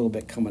a little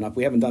bit coming up.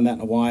 We haven't done that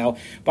in a while.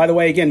 By the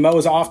way, again, Mo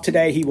is off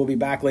today. He will be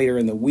back later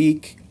in the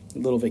week. A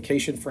little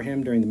vacation for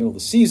him during the middle of the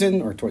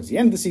season or towards the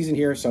end of the season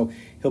here. So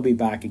he'll be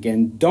back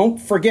again.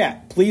 Don't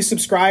forget, please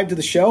subscribe to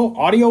the show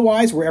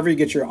audio-wise, wherever you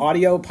get your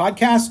audio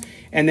podcasts.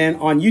 And then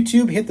on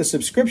YouTube, hit the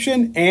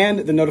subscription and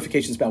the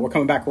notifications bell. We're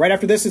coming back right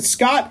after this. It's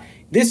Scott.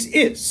 This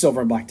is Silver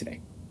and Black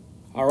Today.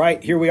 All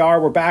right, here we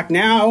are. We're back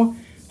now.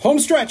 Home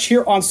stretch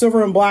here on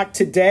Silver and Black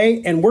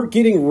Today, and we're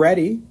getting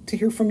ready to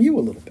hear from you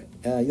a little bit.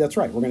 That's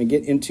right. We're going to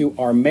get into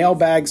our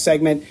mailbag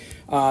segment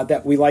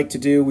that we like to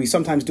do. We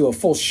sometimes do a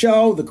full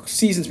show. The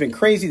season's been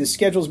crazy. The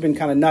schedule's been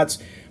kind of nuts,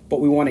 but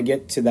we want to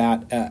get to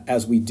that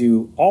as we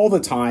do all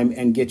the time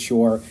and get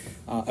your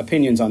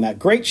opinions on that.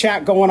 Great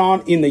chat going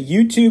on in the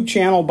YouTube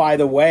channel, by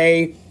the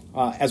way,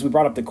 as we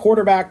brought up the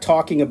quarterback,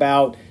 talking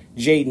about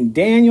Jaden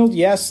Daniels.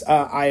 Yes,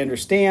 I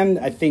understand.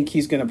 I think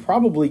he's going to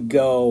probably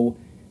go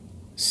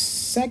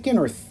second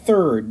or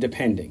third,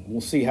 depending.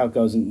 We'll see how it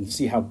goes and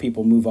see how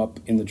people move up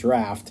in the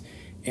draft,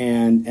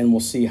 and we'll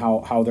see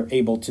how they're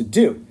able to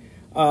do.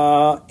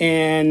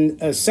 And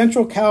a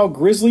Central Cal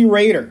Grizzly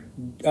Raider,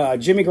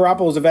 Jimmy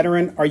Garoppolo is a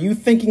veteran. Are you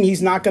thinking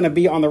he's not going to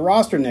be on the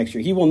roster next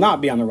year? He will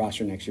not be on the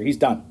roster next year. He's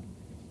done.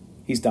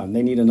 He's done.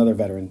 They need another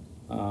veteran,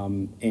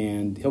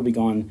 and he'll be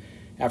gone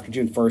after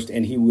June 1st,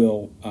 and he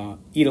will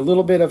eat a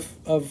little bit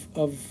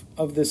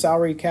of the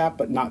salary cap,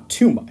 but not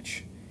too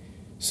much.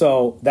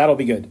 So that'll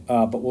be good,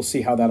 but we'll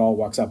see how that all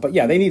works out. But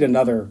yeah, they need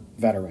another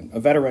veteran,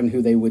 a veteran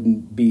who they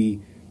wouldn't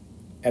be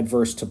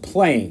adverse to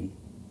playing.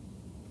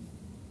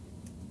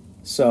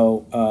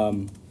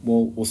 So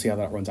we'll see how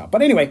that runs out.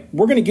 But anyway,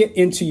 we're going to get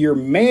into your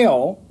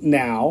mail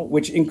now,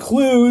 which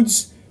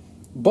includes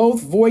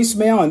both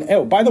voicemail and,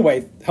 oh, by the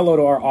way, hello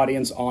to our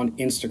audience on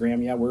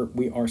Instagram. Yeah,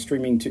 we are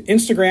streaming to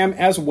Instagram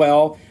as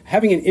well.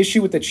 Having an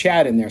issue with the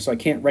chat in there, so I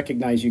can't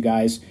recognize you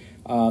guys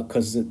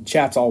because the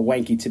chat's all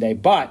wanky today.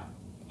 But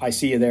I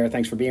see you there.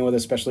 Thanks for being with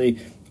us, especially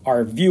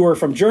our viewer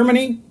from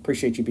Germany.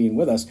 Appreciate you being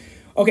with us.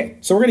 Okay,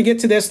 so we're going to get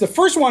to this. The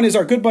first one is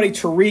our good buddy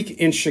Tariq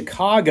in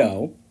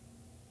Chicago.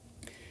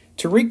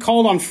 Tariq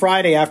called on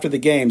Friday after the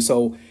game.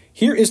 So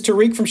here is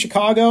Tariq from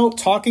Chicago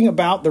talking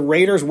about the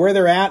Raiders, where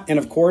they're at, and,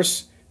 of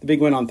course, the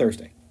big win on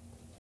Thursday.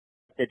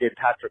 They did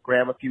Patrick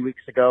Graham a few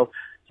weeks ago,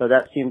 so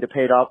that seemed to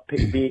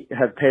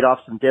have paid off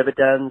some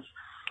dividends.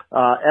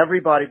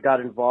 Everybody got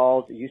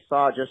involved. You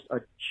saw just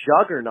a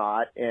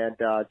juggernaut, and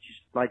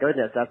my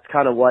goodness, that's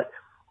kind of what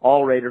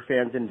all Raider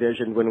fans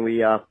envisioned when we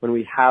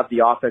have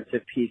the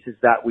offensive pieces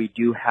that we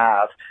do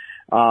have.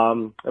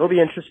 It'll be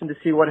interesting to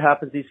see what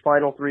happens these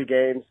final 3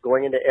 games,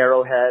 going into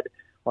Arrowhead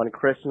on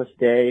Christmas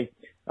Day.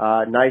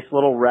 Nice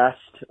little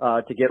rest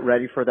to get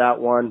ready for that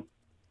one.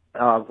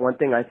 One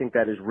thing I think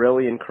that is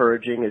really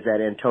encouraging is that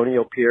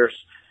Antonio Pierce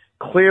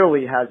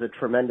clearly has a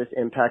tremendous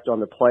impact on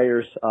the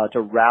players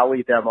to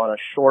rally them on a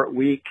short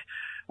week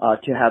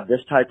to have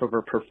this type of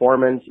a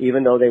performance,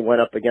 even though they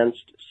went up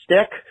against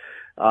Stick.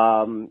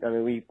 I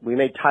mean, we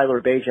made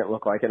Tyler Bagent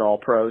look like an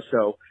all-pro.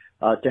 So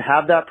to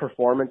have that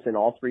performance in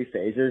all three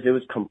phases, it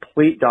was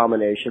complete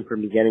domination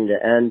from beginning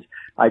to end.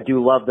 I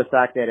do love the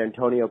fact that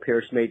Antonio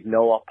Pierce made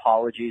no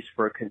apologies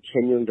for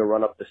continuing to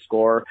run up the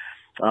score.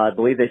 I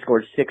believe they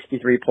scored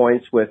 63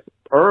 points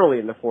early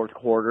in the fourth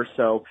quarter.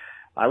 So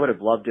I would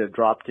have loved to have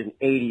dropped an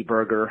 80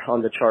 burger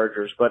on the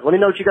Chargers. But let me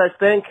know what you guys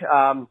think.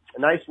 A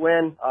nice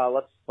win.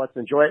 Let's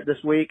enjoy it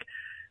this week.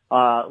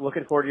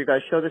 Looking forward to your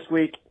guys' show this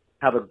week.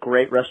 Have a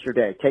great rest of your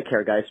day. Take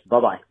care, guys.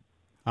 Bye-bye.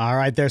 All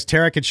right, there's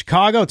Tarek in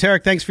Chicago.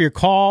 Tarek, thanks for your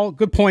call.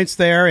 Good points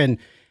there. And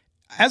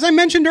as I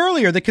mentioned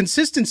earlier, the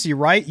consistency,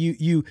 right?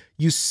 You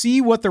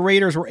see what the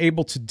Raiders were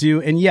able to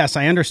do. And yes,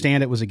 I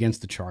understand it was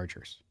against the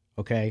Chargers.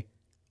 Okay?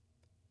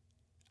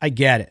 I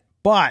get it.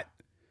 But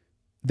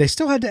they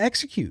still had to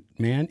execute,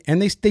 man.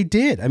 And they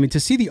did. I mean, to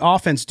see the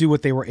offense do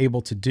what they were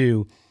able to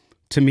do,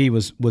 to me,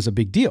 was a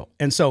big deal.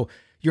 And so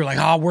you're like,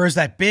 oh, where's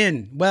that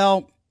been?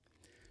 Well,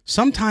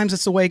 sometimes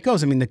it's the way it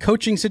goes. I mean, the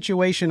coaching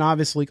situation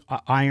obviously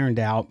ironed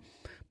out.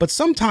 But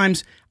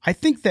sometimes I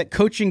think that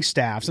coaching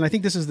staffs, and I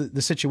think this is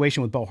the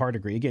situation with Bo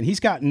Hardigree. Again,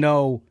 he's got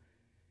no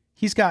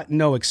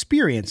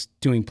experience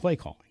doing play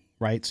calling,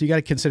 right? So you got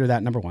to consider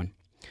that, number one.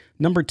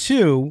 Number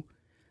two,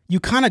 you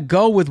kind of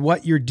go with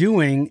what you're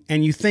doing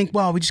and you think,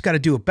 well, we just got to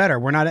do it better.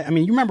 We're not, I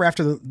mean, you remember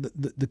after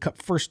the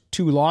first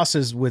two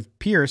losses with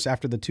Pierce,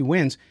 after the two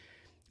wins, it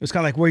was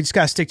kind of like, well, we just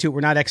got to stick to it.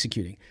 We're not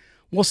executing.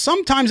 Well,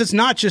 sometimes it's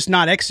not just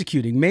not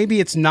executing. Maybe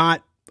it's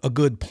not a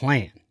good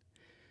plan.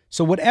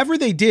 So whatever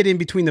they did in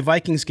between the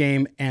Vikings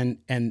game and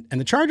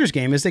the Chargers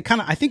game is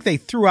I think they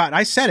threw out,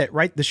 I said it,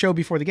 right, the show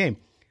before the game.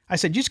 I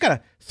said, you just got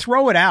to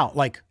throw it out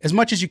like as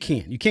much as you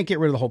can. You can't get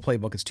rid of the whole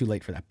playbook. It's too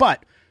late for that.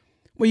 But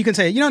well, you can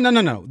say,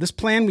 no. This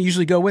plan we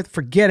usually go with,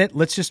 forget it.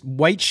 Let's just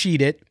white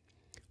sheet it.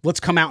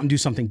 Let's come out and do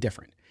something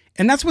different.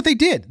 And that's what they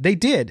did. They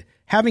did.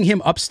 Having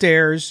him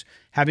upstairs,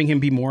 having him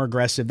be more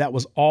aggressive, that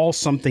was all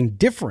something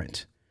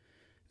different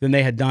than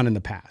they had done in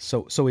the past.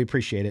 So we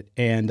appreciate it.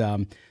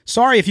 And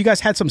sorry if you guys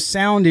had some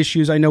sound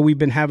issues. I know we've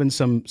been having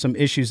some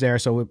issues there,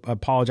 so I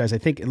apologize. I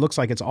think it looks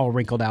like it's all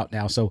wrinkled out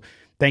now. So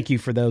thank you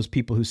for those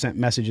people who sent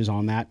messages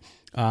on that.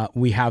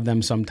 We have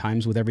them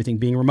sometimes with everything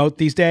being remote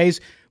these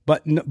days,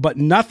 but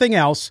nothing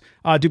else.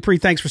 Dupree,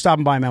 thanks for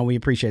stopping by, man. We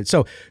appreciate it.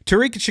 So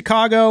Tarek in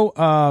Chicago,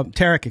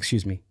 Tarek,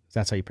 excuse me.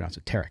 That's how you pronounce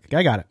it. Tarek.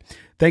 I got it.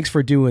 Thanks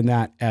for doing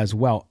that as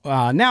well.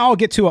 Now I'll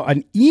get to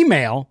an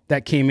email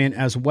that came in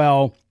as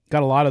well.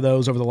 Got a lot of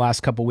those over the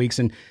last couple of weeks.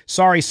 And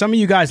sorry, some of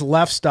you guys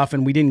left stuff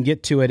and we didn't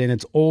get to it and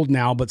it's old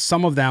now, but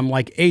some of them,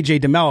 like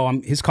AJ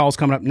DeMello, his call's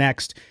coming up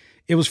next.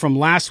 It was from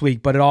last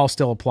week, but it all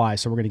still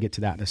applies. So we're going to get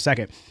to that in a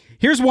second.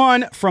 Here's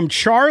one from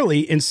Charlie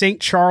in St.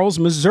 Charles,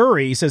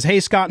 Missouri. He says, hey,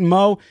 Scott and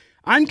Mo,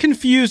 I'm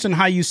confused on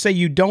how you say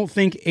you don't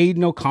think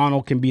Aiden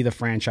O'Connell can be the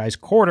franchise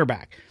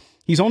quarterback.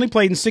 He's only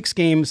played in 6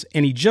 games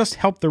and he just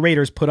helped the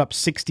Raiders put up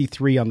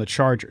 63 on the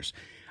Chargers.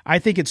 I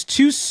think it's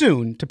too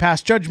soon to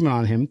pass judgment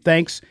on him.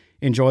 Thanks.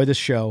 Enjoy the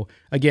show.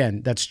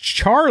 Again, that's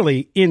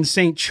Charlie in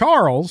St.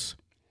 Charles,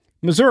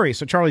 Missouri.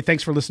 So, Charlie,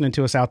 thanks for listening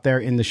to us out there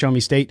in the Show Me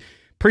State.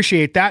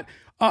 Appreciate that.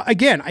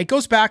 Again, it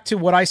goes back to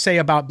what I say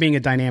about being a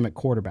dynamic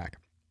quarterback.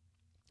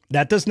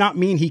 That does not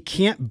mean he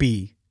can't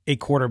be a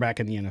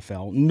quarterback in the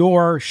NFL,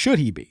 nor should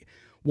he be.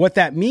 What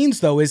that means,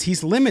 though, is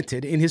he's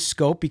limited in his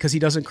scope because he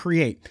doesn't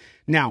create.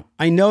 Now,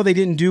 I know they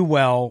didn't do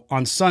well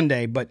on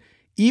Sunday, but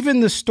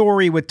even the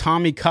story with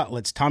Tommy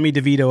Cutlets, Tommy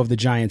DeVito of the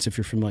Giants, if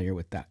you're familiar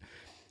with that,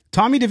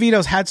 Tommy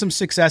DeVito's had some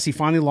success. He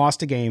finally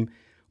lost a game,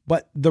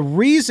 but the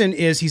reason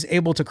is he's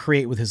able to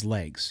create with his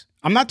legs.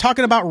 I'm not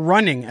talking about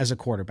running as a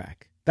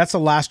quarterback. That's a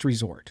last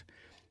resort.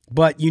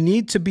 But you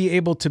need to be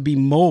able to be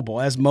mobile,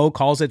 as Mo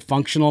calls it,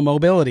 functional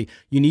mobility.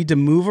 You need to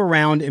move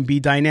around and be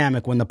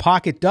dynamic. When the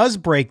pocket does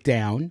break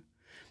down,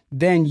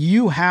 then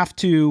you have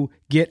to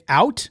get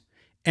out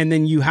and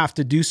then you have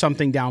to do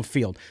something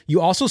downfield.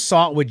 You also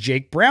saw it with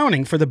Jake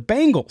Browning for the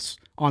Bengals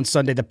on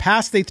Sunday. The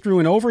pass they threw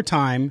in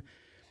overtime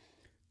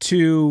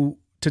to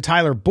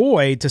Tyler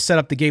Boyd to set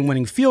up the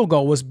game-winning field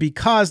goal was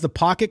because the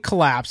pocket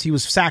collapsed. He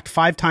was sacked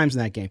 5 times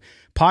in that game.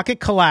 Pocket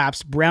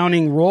collapsed.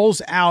 Browning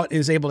rolls out and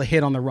is able to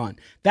hit on the run.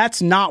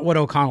 That's not what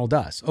O'Connell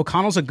does.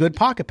 O'Connell's a good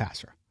pocket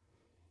passer.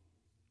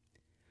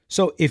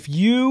 So if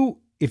you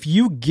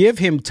give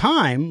him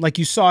time, like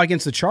you saw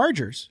against the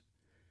Chargers,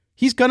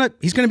 he's gonna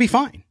be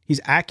fine. He's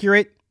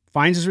accurate,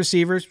 finds his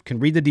receivers, can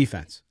read the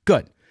defense.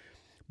 Good.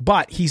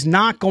 But he's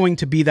not going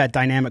to be that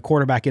dynamic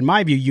quarterback, in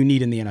my view, you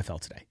need in the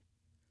NFL today.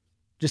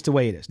 Just the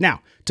way it is.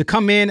 Now, to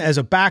come in as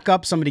a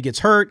backup, somebody gets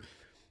hurt,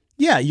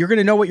 yeah, you're going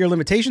to know what your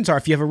limitations are.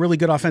 If you have a really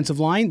good offensive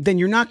line, then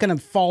you're not going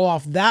to fall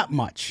off that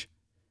much.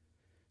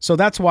 So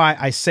that's why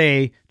I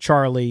say,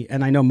 Charlie,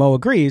 and I know Mo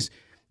agrees,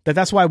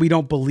 that's why we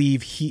don't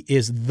believe he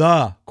is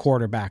the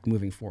quarterback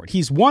moving forward.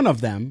 He's one of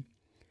them,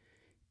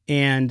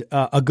 and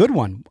a good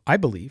one, I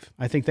believe.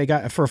 I think they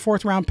got, for a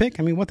 4th-round pick,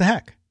 I mean, what the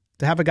heck?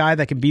 To have a guy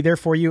that can be there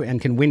for you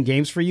and can win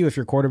games for you if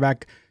your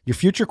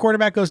future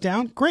quarterback goes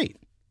down, great.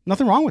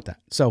 Nothing wrong with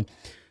that. So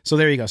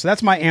there you go. So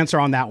that's my answer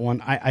on that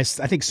one. I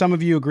think some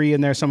of you agree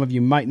in there. Some of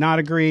you might not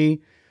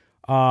agree.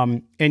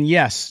 And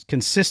yes,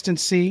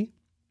 consistency.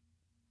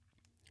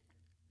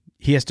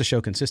 He has to show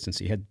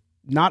consistency.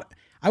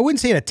 I wouldn't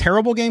say he had a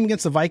terrible game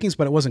against the Vikings,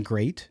 but it wasn't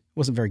great. It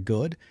wasn't very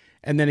good.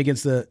 And then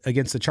against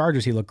the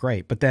Chargers, he looked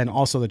great. But then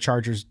also the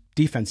Chargers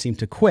defense seemed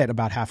to quit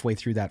about halfway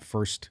through that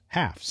first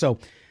half. So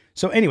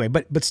anyway,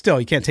 but still,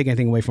 you can't take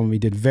anything away from him. He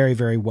did very,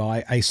 very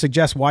well. I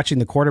suggest watching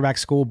the quarterback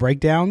school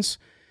breakdowns,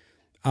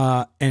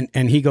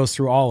 and he goes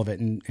through all of it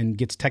and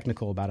gets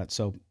technical about it.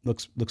 So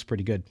looks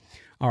pretty good.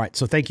 All right.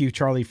 So thank you,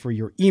 Charlie, for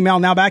your email.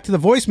 Now back to the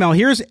voicemail.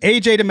 Here's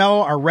AJ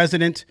DeMello, our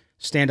resident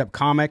stand-up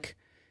comic.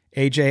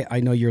 AJ, I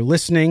know you're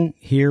listening.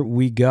 Here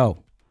we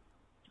go.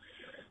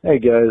 Hey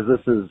guys,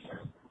 this is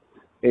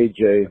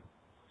AJ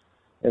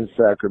in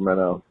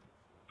Sacramento.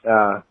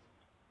 So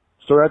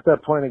we're at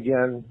that point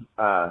again,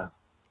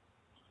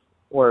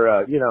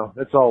 where,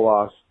 it's all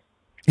lost.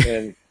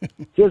 And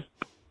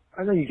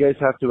I know you guys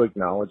have to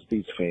acknowledge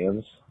these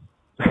fans.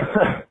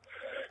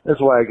 That's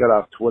why I got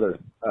off Twitter,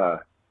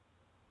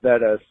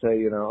 that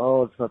say,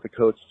 oh, it's not the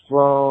coach's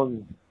fault.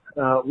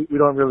 We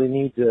don't really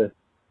need to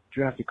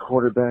draft a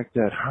quarterback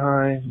that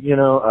high,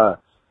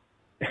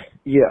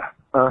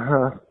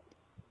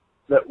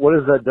 what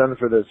has that done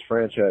for this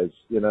franchise,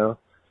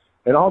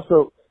 And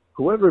also,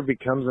 whoever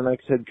becomes the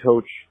next head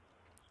coach,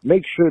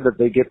 make sure that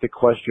they get the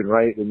question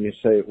right when you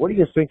say, what do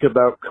you think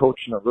about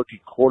coaching a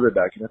rookie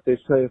quarterback? And if they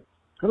say,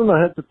 I don't know,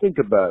 I have to think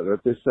about it. Or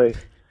if they say,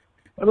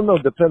 I don't know,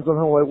 it depends on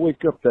how I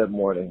wake up that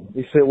morning.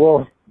 You say,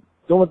 well,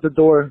 don't let the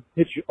door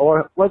hit you,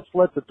 or let's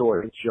let the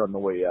door hit you on the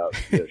way out,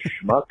 you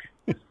schmuck.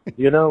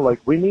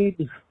 We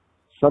need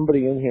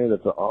somebody in here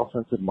that's an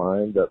offensive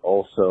mind that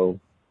also,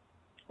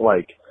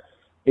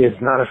 is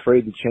not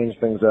afraid to change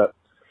things up.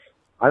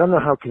 I don't know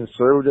how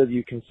conservative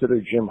you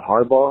consider Jim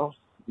Harbaugh,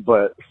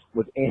 but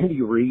with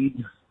Andy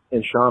Reid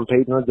and Sean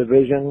Payton in the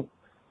division,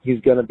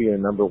 he's going to be a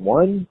number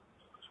one.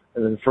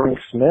 And then Frank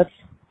Smith,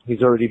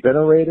 he's already been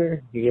a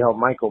Raider. He helped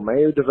Michael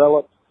Mayer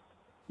develop.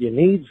 You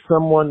need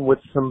someone with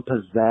some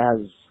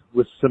pizzazz,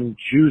 with some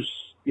juice,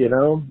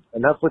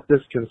 Enough with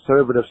this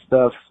conservative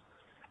stuff.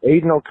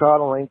 Aiden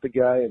O'Connell ain't the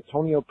guy.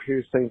 Antonio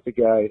Pierce ain't the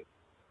guy.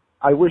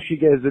 I wish you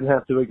guys didn't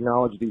have to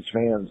acknowledge these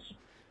fans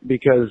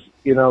because,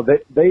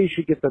 they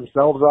should get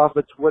themselves off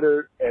of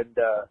Twitter and,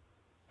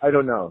 I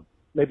don't know,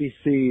 maybe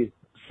see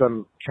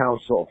some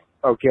counsel,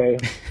 okay?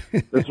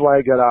 That's why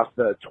I got off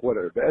the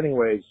Twitter. But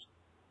anyways,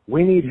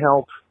 we need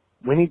help.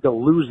 We need to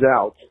lose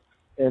out.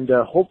 And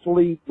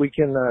hopefully we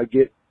can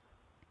get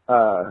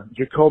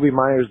Jacoby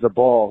Myers the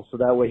ball so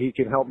that way he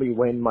can help me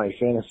win my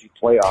fantasy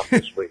playoff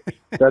this week.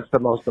 That's the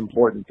most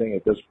important thing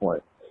at this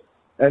point.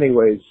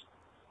 Anyways,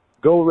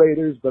 go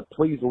Raiders, but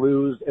please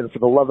lose. And for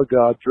the love of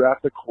God,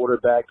 draft a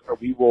quarterback or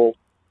we will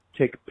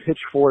take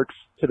pitchforks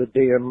to the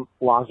damn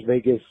Las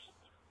Vegas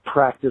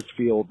practice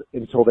field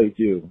until they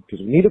do.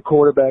 Because we need a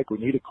quarterback. We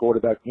need a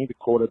quarterback. We need a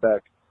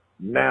quarterback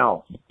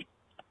now.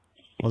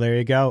 Well, there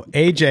you go.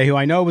 AJ, who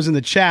I know was in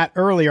the chat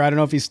earlier. I don't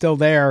know if he's still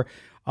there.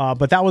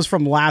 But that was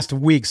from last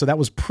week. So that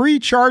was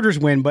pre-Chargers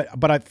win.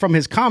 But from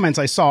his comments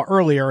I saw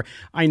earlier,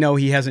 I know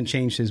he hasn't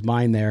changed his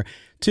mind there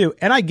too.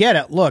 And I get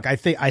it. Look, I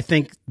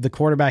think the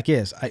quarterback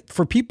is.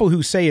 For people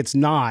who say it's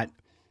not,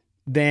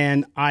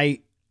 then I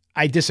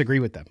disagree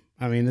with them.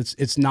 I mean,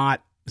 it's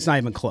not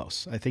even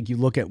close. I think you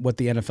look at what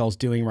the NFL is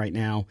doing right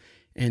now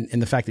and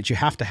the fact that you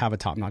have to have a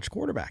top-notch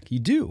quarterback. You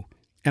do.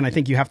 And I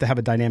think you have to have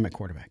a dynamic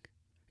quarterback.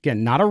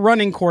 Again, not a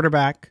running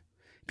quarterback.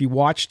 If you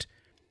watched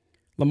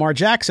Lamar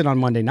Jackson on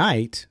Sunday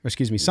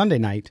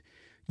night,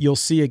 you'll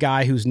see a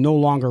guy who's no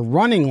longer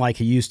running like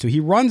he used to. He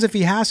runs if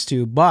he has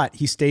to, but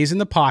he stays in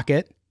the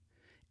pocket.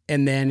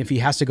 And then if he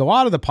has to go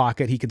out of the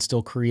pocket, he can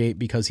still create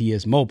because he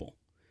is mobile.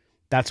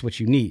 That's what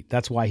you need.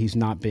 That's why he's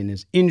not been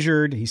as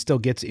injured. He still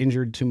gets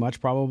injured too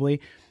much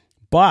probably,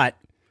 but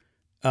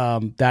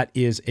that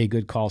is a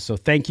good call. So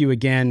thank you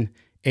again,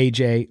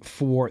 AJ,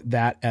 for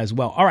that as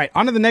well. All right,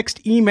 on to the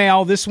next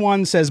email. This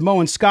one says, Mo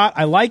and Scott,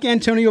 I like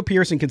Antonio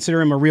Pierce and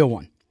consider him a real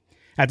one.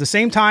 At the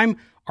same time,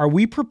 are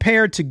we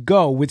prepared to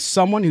go with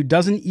someone who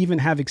doesn't even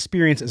have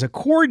experience as a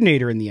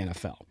coordinator in the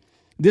NFL?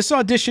 This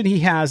audition he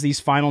has, these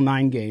final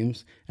 9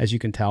 games, as you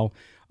can tell,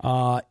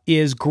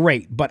 is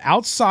great. But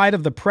outside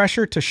of the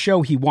pressure to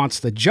show he wants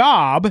the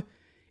job,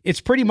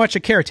 it's pretty much a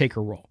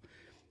caretaker role.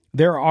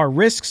 There are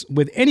risks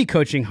with any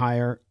coaching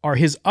hire. Are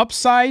his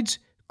upsides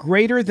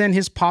greater than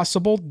his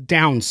possible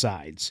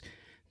downsides?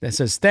 That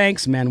says,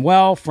 thanks,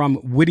 Manuel from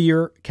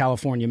Whittier,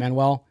 California.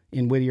 Manuel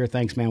in Whittier,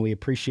 thanks, man. We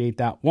appreciate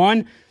that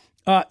one.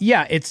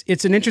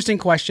 It's an interesting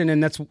question,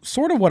 and that's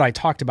sort of what I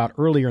talked about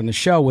earlier in the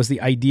show was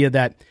the idea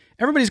that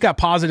everybody's got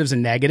positives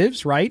and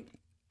negatives, right?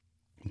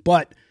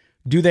 But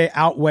do they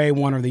outweigh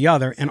one or the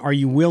other? And are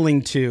you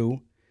willing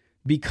to,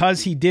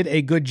 because he did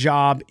a good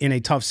job in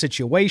a tough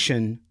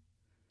situation,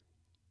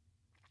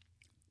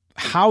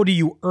 how do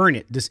you earn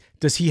it?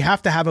 Does he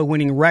have to have a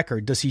winning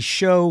record? Does he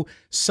show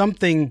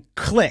something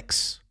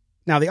clicks?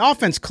 Now, the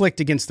offense clicked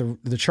against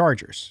the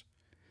Chargers,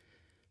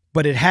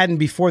 but it hadn't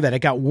before that. It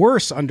got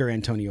worse under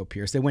Antonio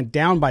Pierce. They went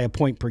down by a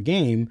point per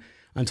game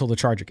until the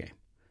Charger game.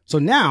 So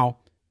now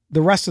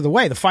the rest of the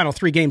way, the final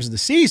 3 games of the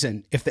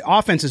season, if the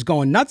offense is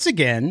going nuts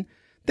again,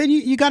 then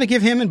you got to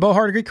give him and Bo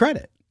Hardigree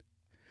credit.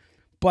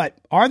 But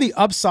are the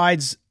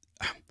upsides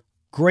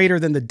greater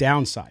than the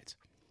downsides?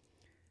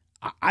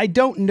 I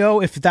don't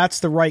know if that's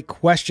the right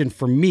question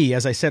for me.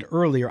 As I said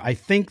earlier, I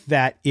think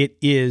that it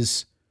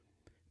is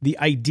the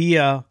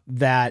idea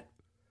that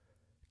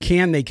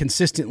can they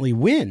consistently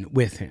win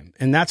with him?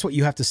 And that's what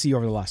you have to see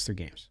over the last 3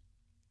 games.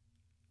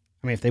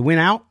 I mean, if they win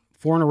out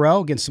 4 in a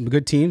row against some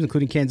good teams,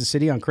 including Kansas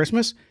City on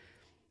Christmas,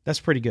 that's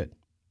pretty good.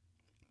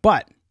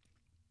 But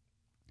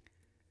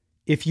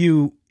if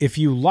you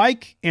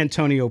like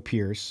Antonio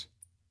Pierce,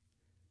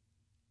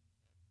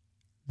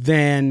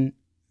 then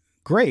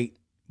great.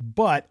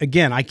 But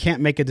again, I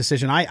can't make a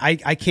decision. I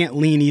can't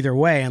lean either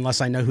way unless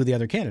I know who the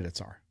other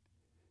candidates are.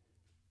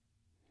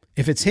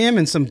 If it's him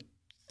and some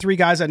 3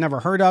 guys I've never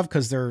heard of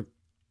because they're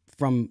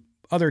from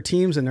other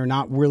teams and they're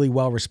not really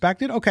well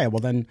respected, okay, well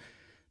then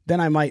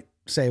I might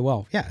say,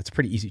 well, yeah, it's a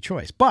pretty easy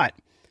choice. But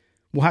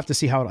we'll have to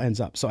see how it ends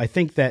up. So I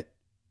think that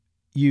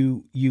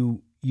you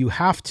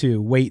have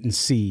to wait and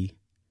see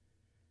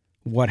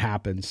what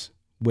happens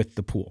with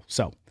the pool.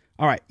 So,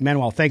 all right,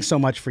 Manuel, thanks so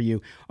much for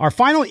you. Our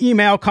final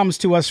email comes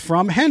to us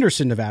from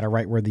Henderson, Nevada,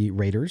 right where the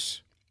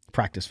Raiders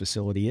practice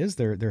facility is,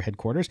 their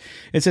headquarters.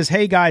 It says,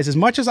 hey guys, as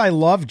much as I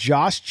love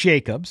Josh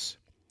Jacobs,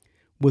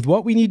 with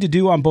what we need to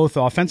do on both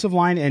the offensive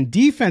line and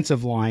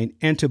defensive line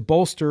and to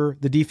bolster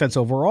the defense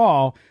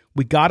overall,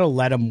 we got to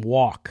let him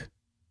walk.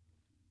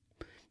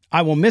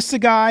 I will miss the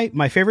guy,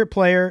 my favorite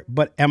player,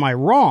 but am I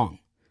wrong?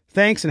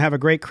 Thanks and have a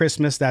great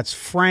Christmas. That's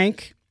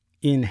Frank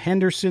in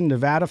Henderson,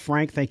 Nevada.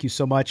 Frank, thank you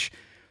so much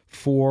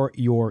for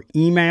your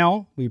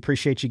email. We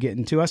appreciate you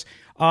getting to us.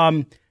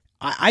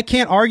 I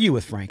can't argue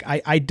with Frank.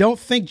 I don't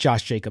think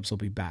Josh Jacobs will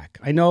be back.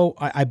 I know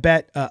I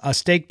bet a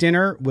steak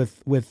dinner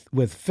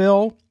with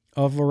Phil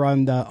over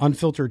on the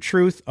Unfiltered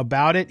Truth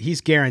about it. He's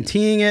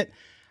guaranteeing it.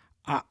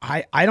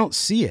 I don't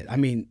see it. I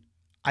mean,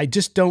 I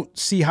just don't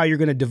see how you're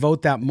going to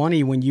devote that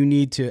money when you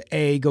need to,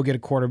 go get a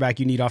quarterback.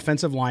 You need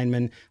offensive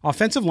linemen.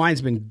 Offensive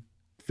line's been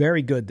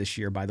very good this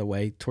year, by the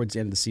way, towards the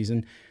end of the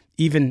season,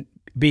 even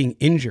being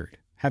injured,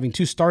 having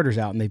 2 starters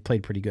out, and they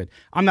played pretty good.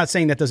 I'm not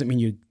saying that doesn't mean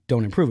you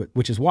don't improve it,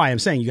 which is why I'm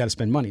saying you got to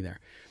spend money there.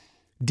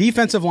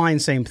 Defensive line,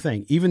 same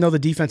thing. Even though the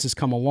defense has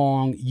come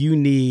along, you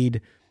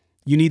need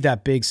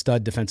that big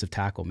stud defensive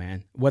tackle,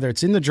 man. Whether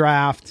it's in the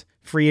draft,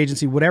 free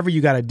agency, whatever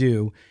you got to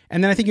do.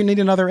 And then I think you need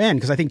another end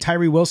because I think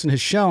Tyree Wilson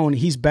has shown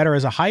he's better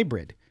as a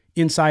hybrid,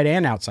 inside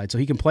and outside. So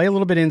he can play a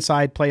little bit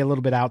inside, play a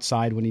little bit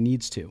outside when he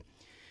needs to.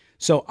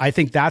 So I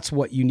think that's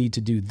what you need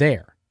to do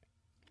there.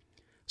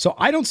 So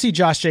I don't see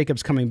Josh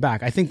Jacobs coming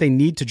back. I think they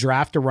need to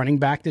draft a running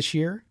back this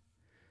year.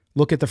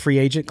 Look at the free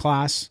agent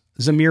class.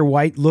 Zamir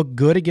White looked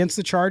good against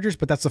the Chargers,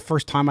 but that's the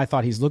first time I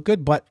thought he's looked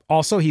good. But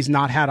also he's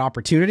not had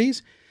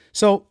opportunities.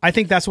 So I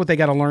think that's what they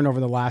got to learn over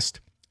the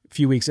last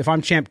few weeks. If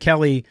I'm Champ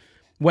Kelly,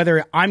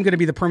 whether I'm going to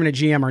be the permanent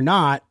GM or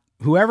not,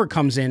 whoever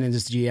comes in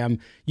as GM,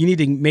 you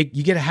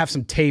got to have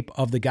some tape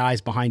of the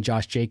guys behind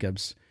Josh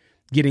Jacobs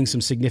getting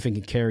some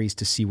significant carries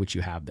to see what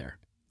you have there.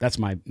 That's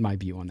my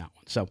view on that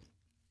one. So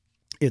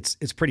it's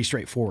pretty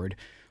straightforward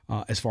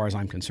as far as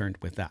I'm concerned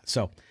with that.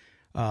 So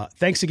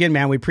thanks again,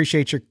 man. We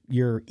appreciate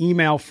your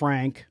email,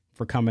 Frank,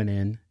 for coming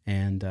in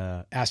and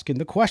asking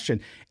the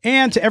question.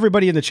 And to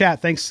everybody in the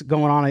chat, thanks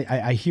going on.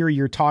 I hear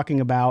you're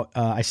talking about,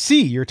 I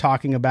see you're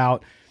talking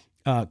about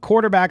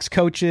quarterbacks,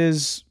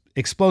 coaches,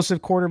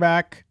 explosive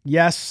quarterback.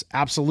 Yes,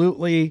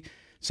 absolutely.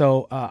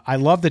 So I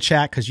love the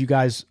chat because you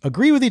guys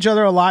agree with each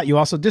other a lot. You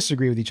also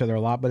disagree with each other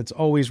a lot, but it's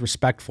always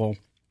respectful.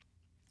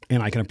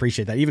 And I can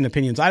appreciate that. Even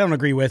opinions I don't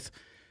agree with,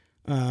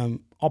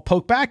 I'll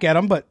poke back at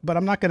them, but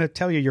I'm not going to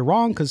tell you you're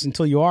wrong because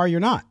until you are, you're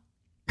not.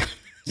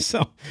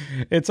 So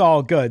it's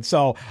all good.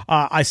 So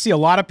I see a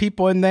lot of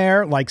people in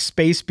there like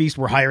Space Beast.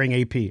 We're hiring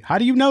AP. How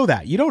do you know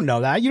that? You don't know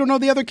that. You don't know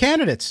the other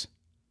candidates.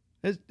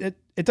 It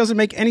doesn't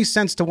make any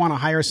sense to want to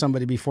hire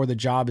somebody before the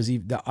job is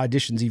the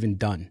audition's even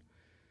done.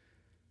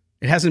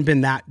 It hasn't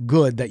been that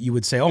good that you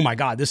would say, "Oh my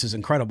God, this is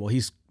incredible.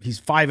 He's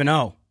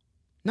 5-0."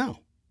 No,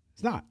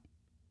 it's not.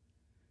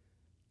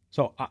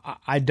 So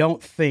I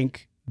don't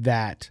think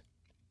that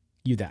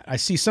I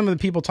see some of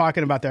the people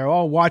talking about there.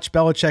 Oh, watch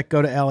Belichick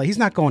go to LA. He's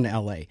not going to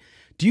LA.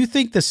 Do you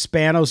think the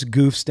Spanos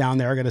goofs down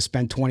there are going to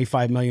spend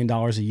 $25 million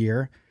a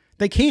year?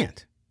 They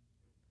can't.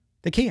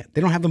 They can't.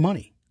 They don't have the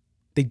money.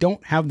 They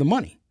don't have the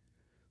money.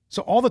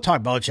 So all the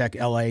talk, Belichick,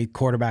 LA,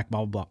 quarterback,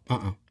 blah, blah,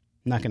 blah.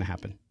 Not going to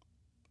happen.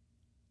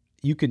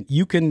 You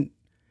can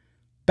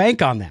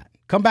bank on that.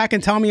 Come back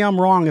and tell me I'm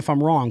wrong if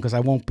I'm wrong, because I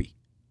won't be.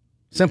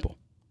 Simple.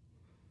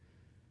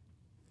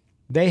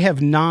 The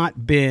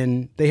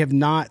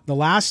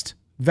last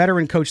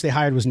veteran coach they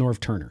hired was Norv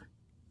Turner.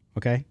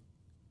 Okay?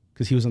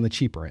 Because he was on the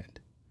cheaper end.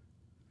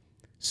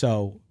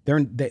 So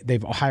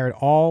they've hired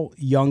all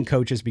young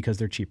coaches because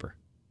they're cheaper.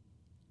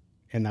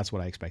 And that's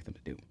what I expect them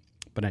to do.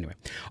 But anyway.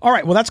 All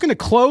right. Well, that's going to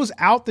close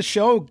out the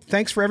show.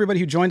 Thanks for everybody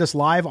who joined us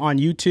live on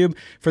YouTube.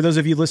 For those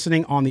of you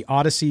listening on the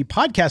Odyssey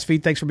podcast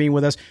feed, thanks for being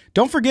with us.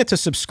 Don't forget to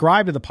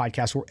subscribe to the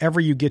podcast wherever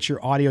you get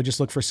your audio. Just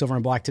look for Silver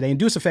and Black Today. And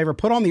do us a favor,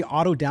 put on the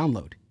auto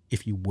download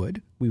if you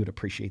would. We would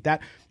appreciate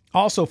that.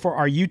 Also, for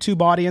our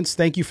YouTube audience,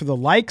 thank you for the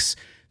likes.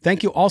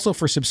 Thank you also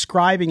for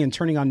subscribing and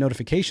turning on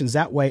notifications.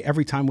 That way,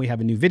 every time we have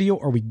a new video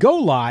or we go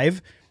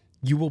live,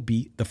 you will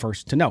be the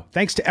first to know.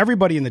 Thanks to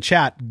everybody in the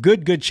chat.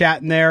 Good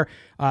chat in there.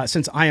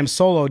 Since I am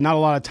solo, not a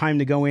lot of time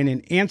to go in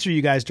and answer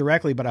you guys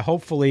directly, but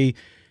hopefully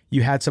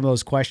you had some of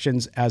those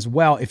questions as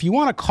well. If you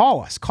want to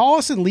call us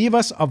and leave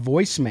us a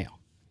voicemail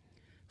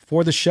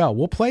for the show.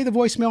 We'll play the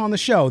voicemail on the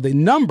show. The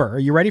number, are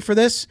you ready for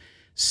this?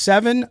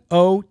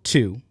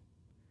 702-900,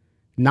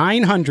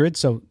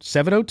 so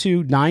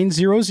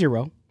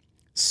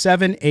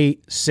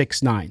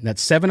 702-900-7869.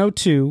 That's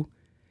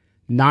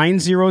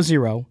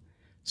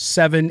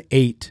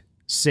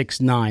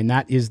 702-900-7869.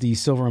 That is the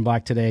Silver and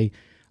Black Today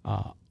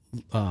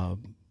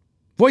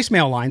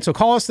voicemail line. So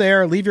call us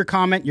there, leave your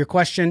comment, your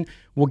question.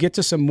 We'll get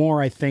to some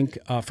more, I think,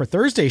 for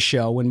Thursday's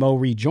show when Mo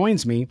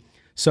rejoins me.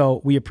 So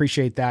we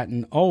appreciate that,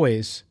 and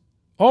always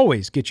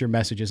get your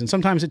messages. And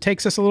sometimes it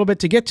takes us a little bit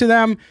to get to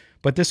them,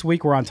 but this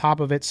week we're on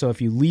top of it. So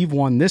if you leave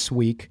one this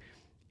week,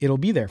 it'll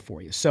be there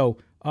for you. So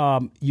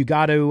you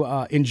got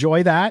to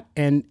enjoy that,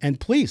 and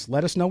please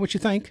let us know what you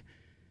think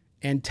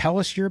and tell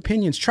us your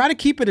opinions. Try to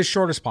keep it as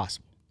short as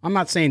possible. I'm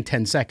not saying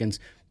 10 seconds,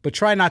 but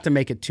try not to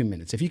make it 2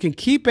 minutes. If you can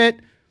keep it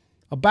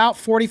about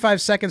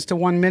 45 seconds to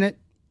 1 minute,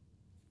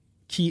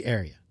 key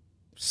area.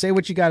 Say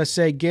what you got to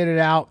say, get it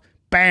out,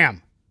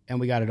 bam, and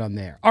we got it on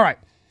there. All right.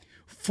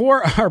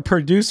 For our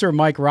producer,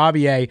 Mike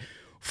Robier,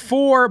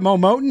 for Mo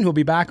Moten, who'll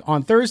be back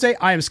on Thursday,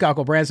 I am Scott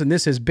Branson.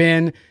 This has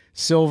been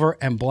Silver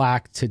and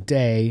Black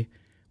Today.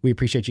 We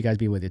appreciate you guys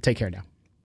being with you. Take care now.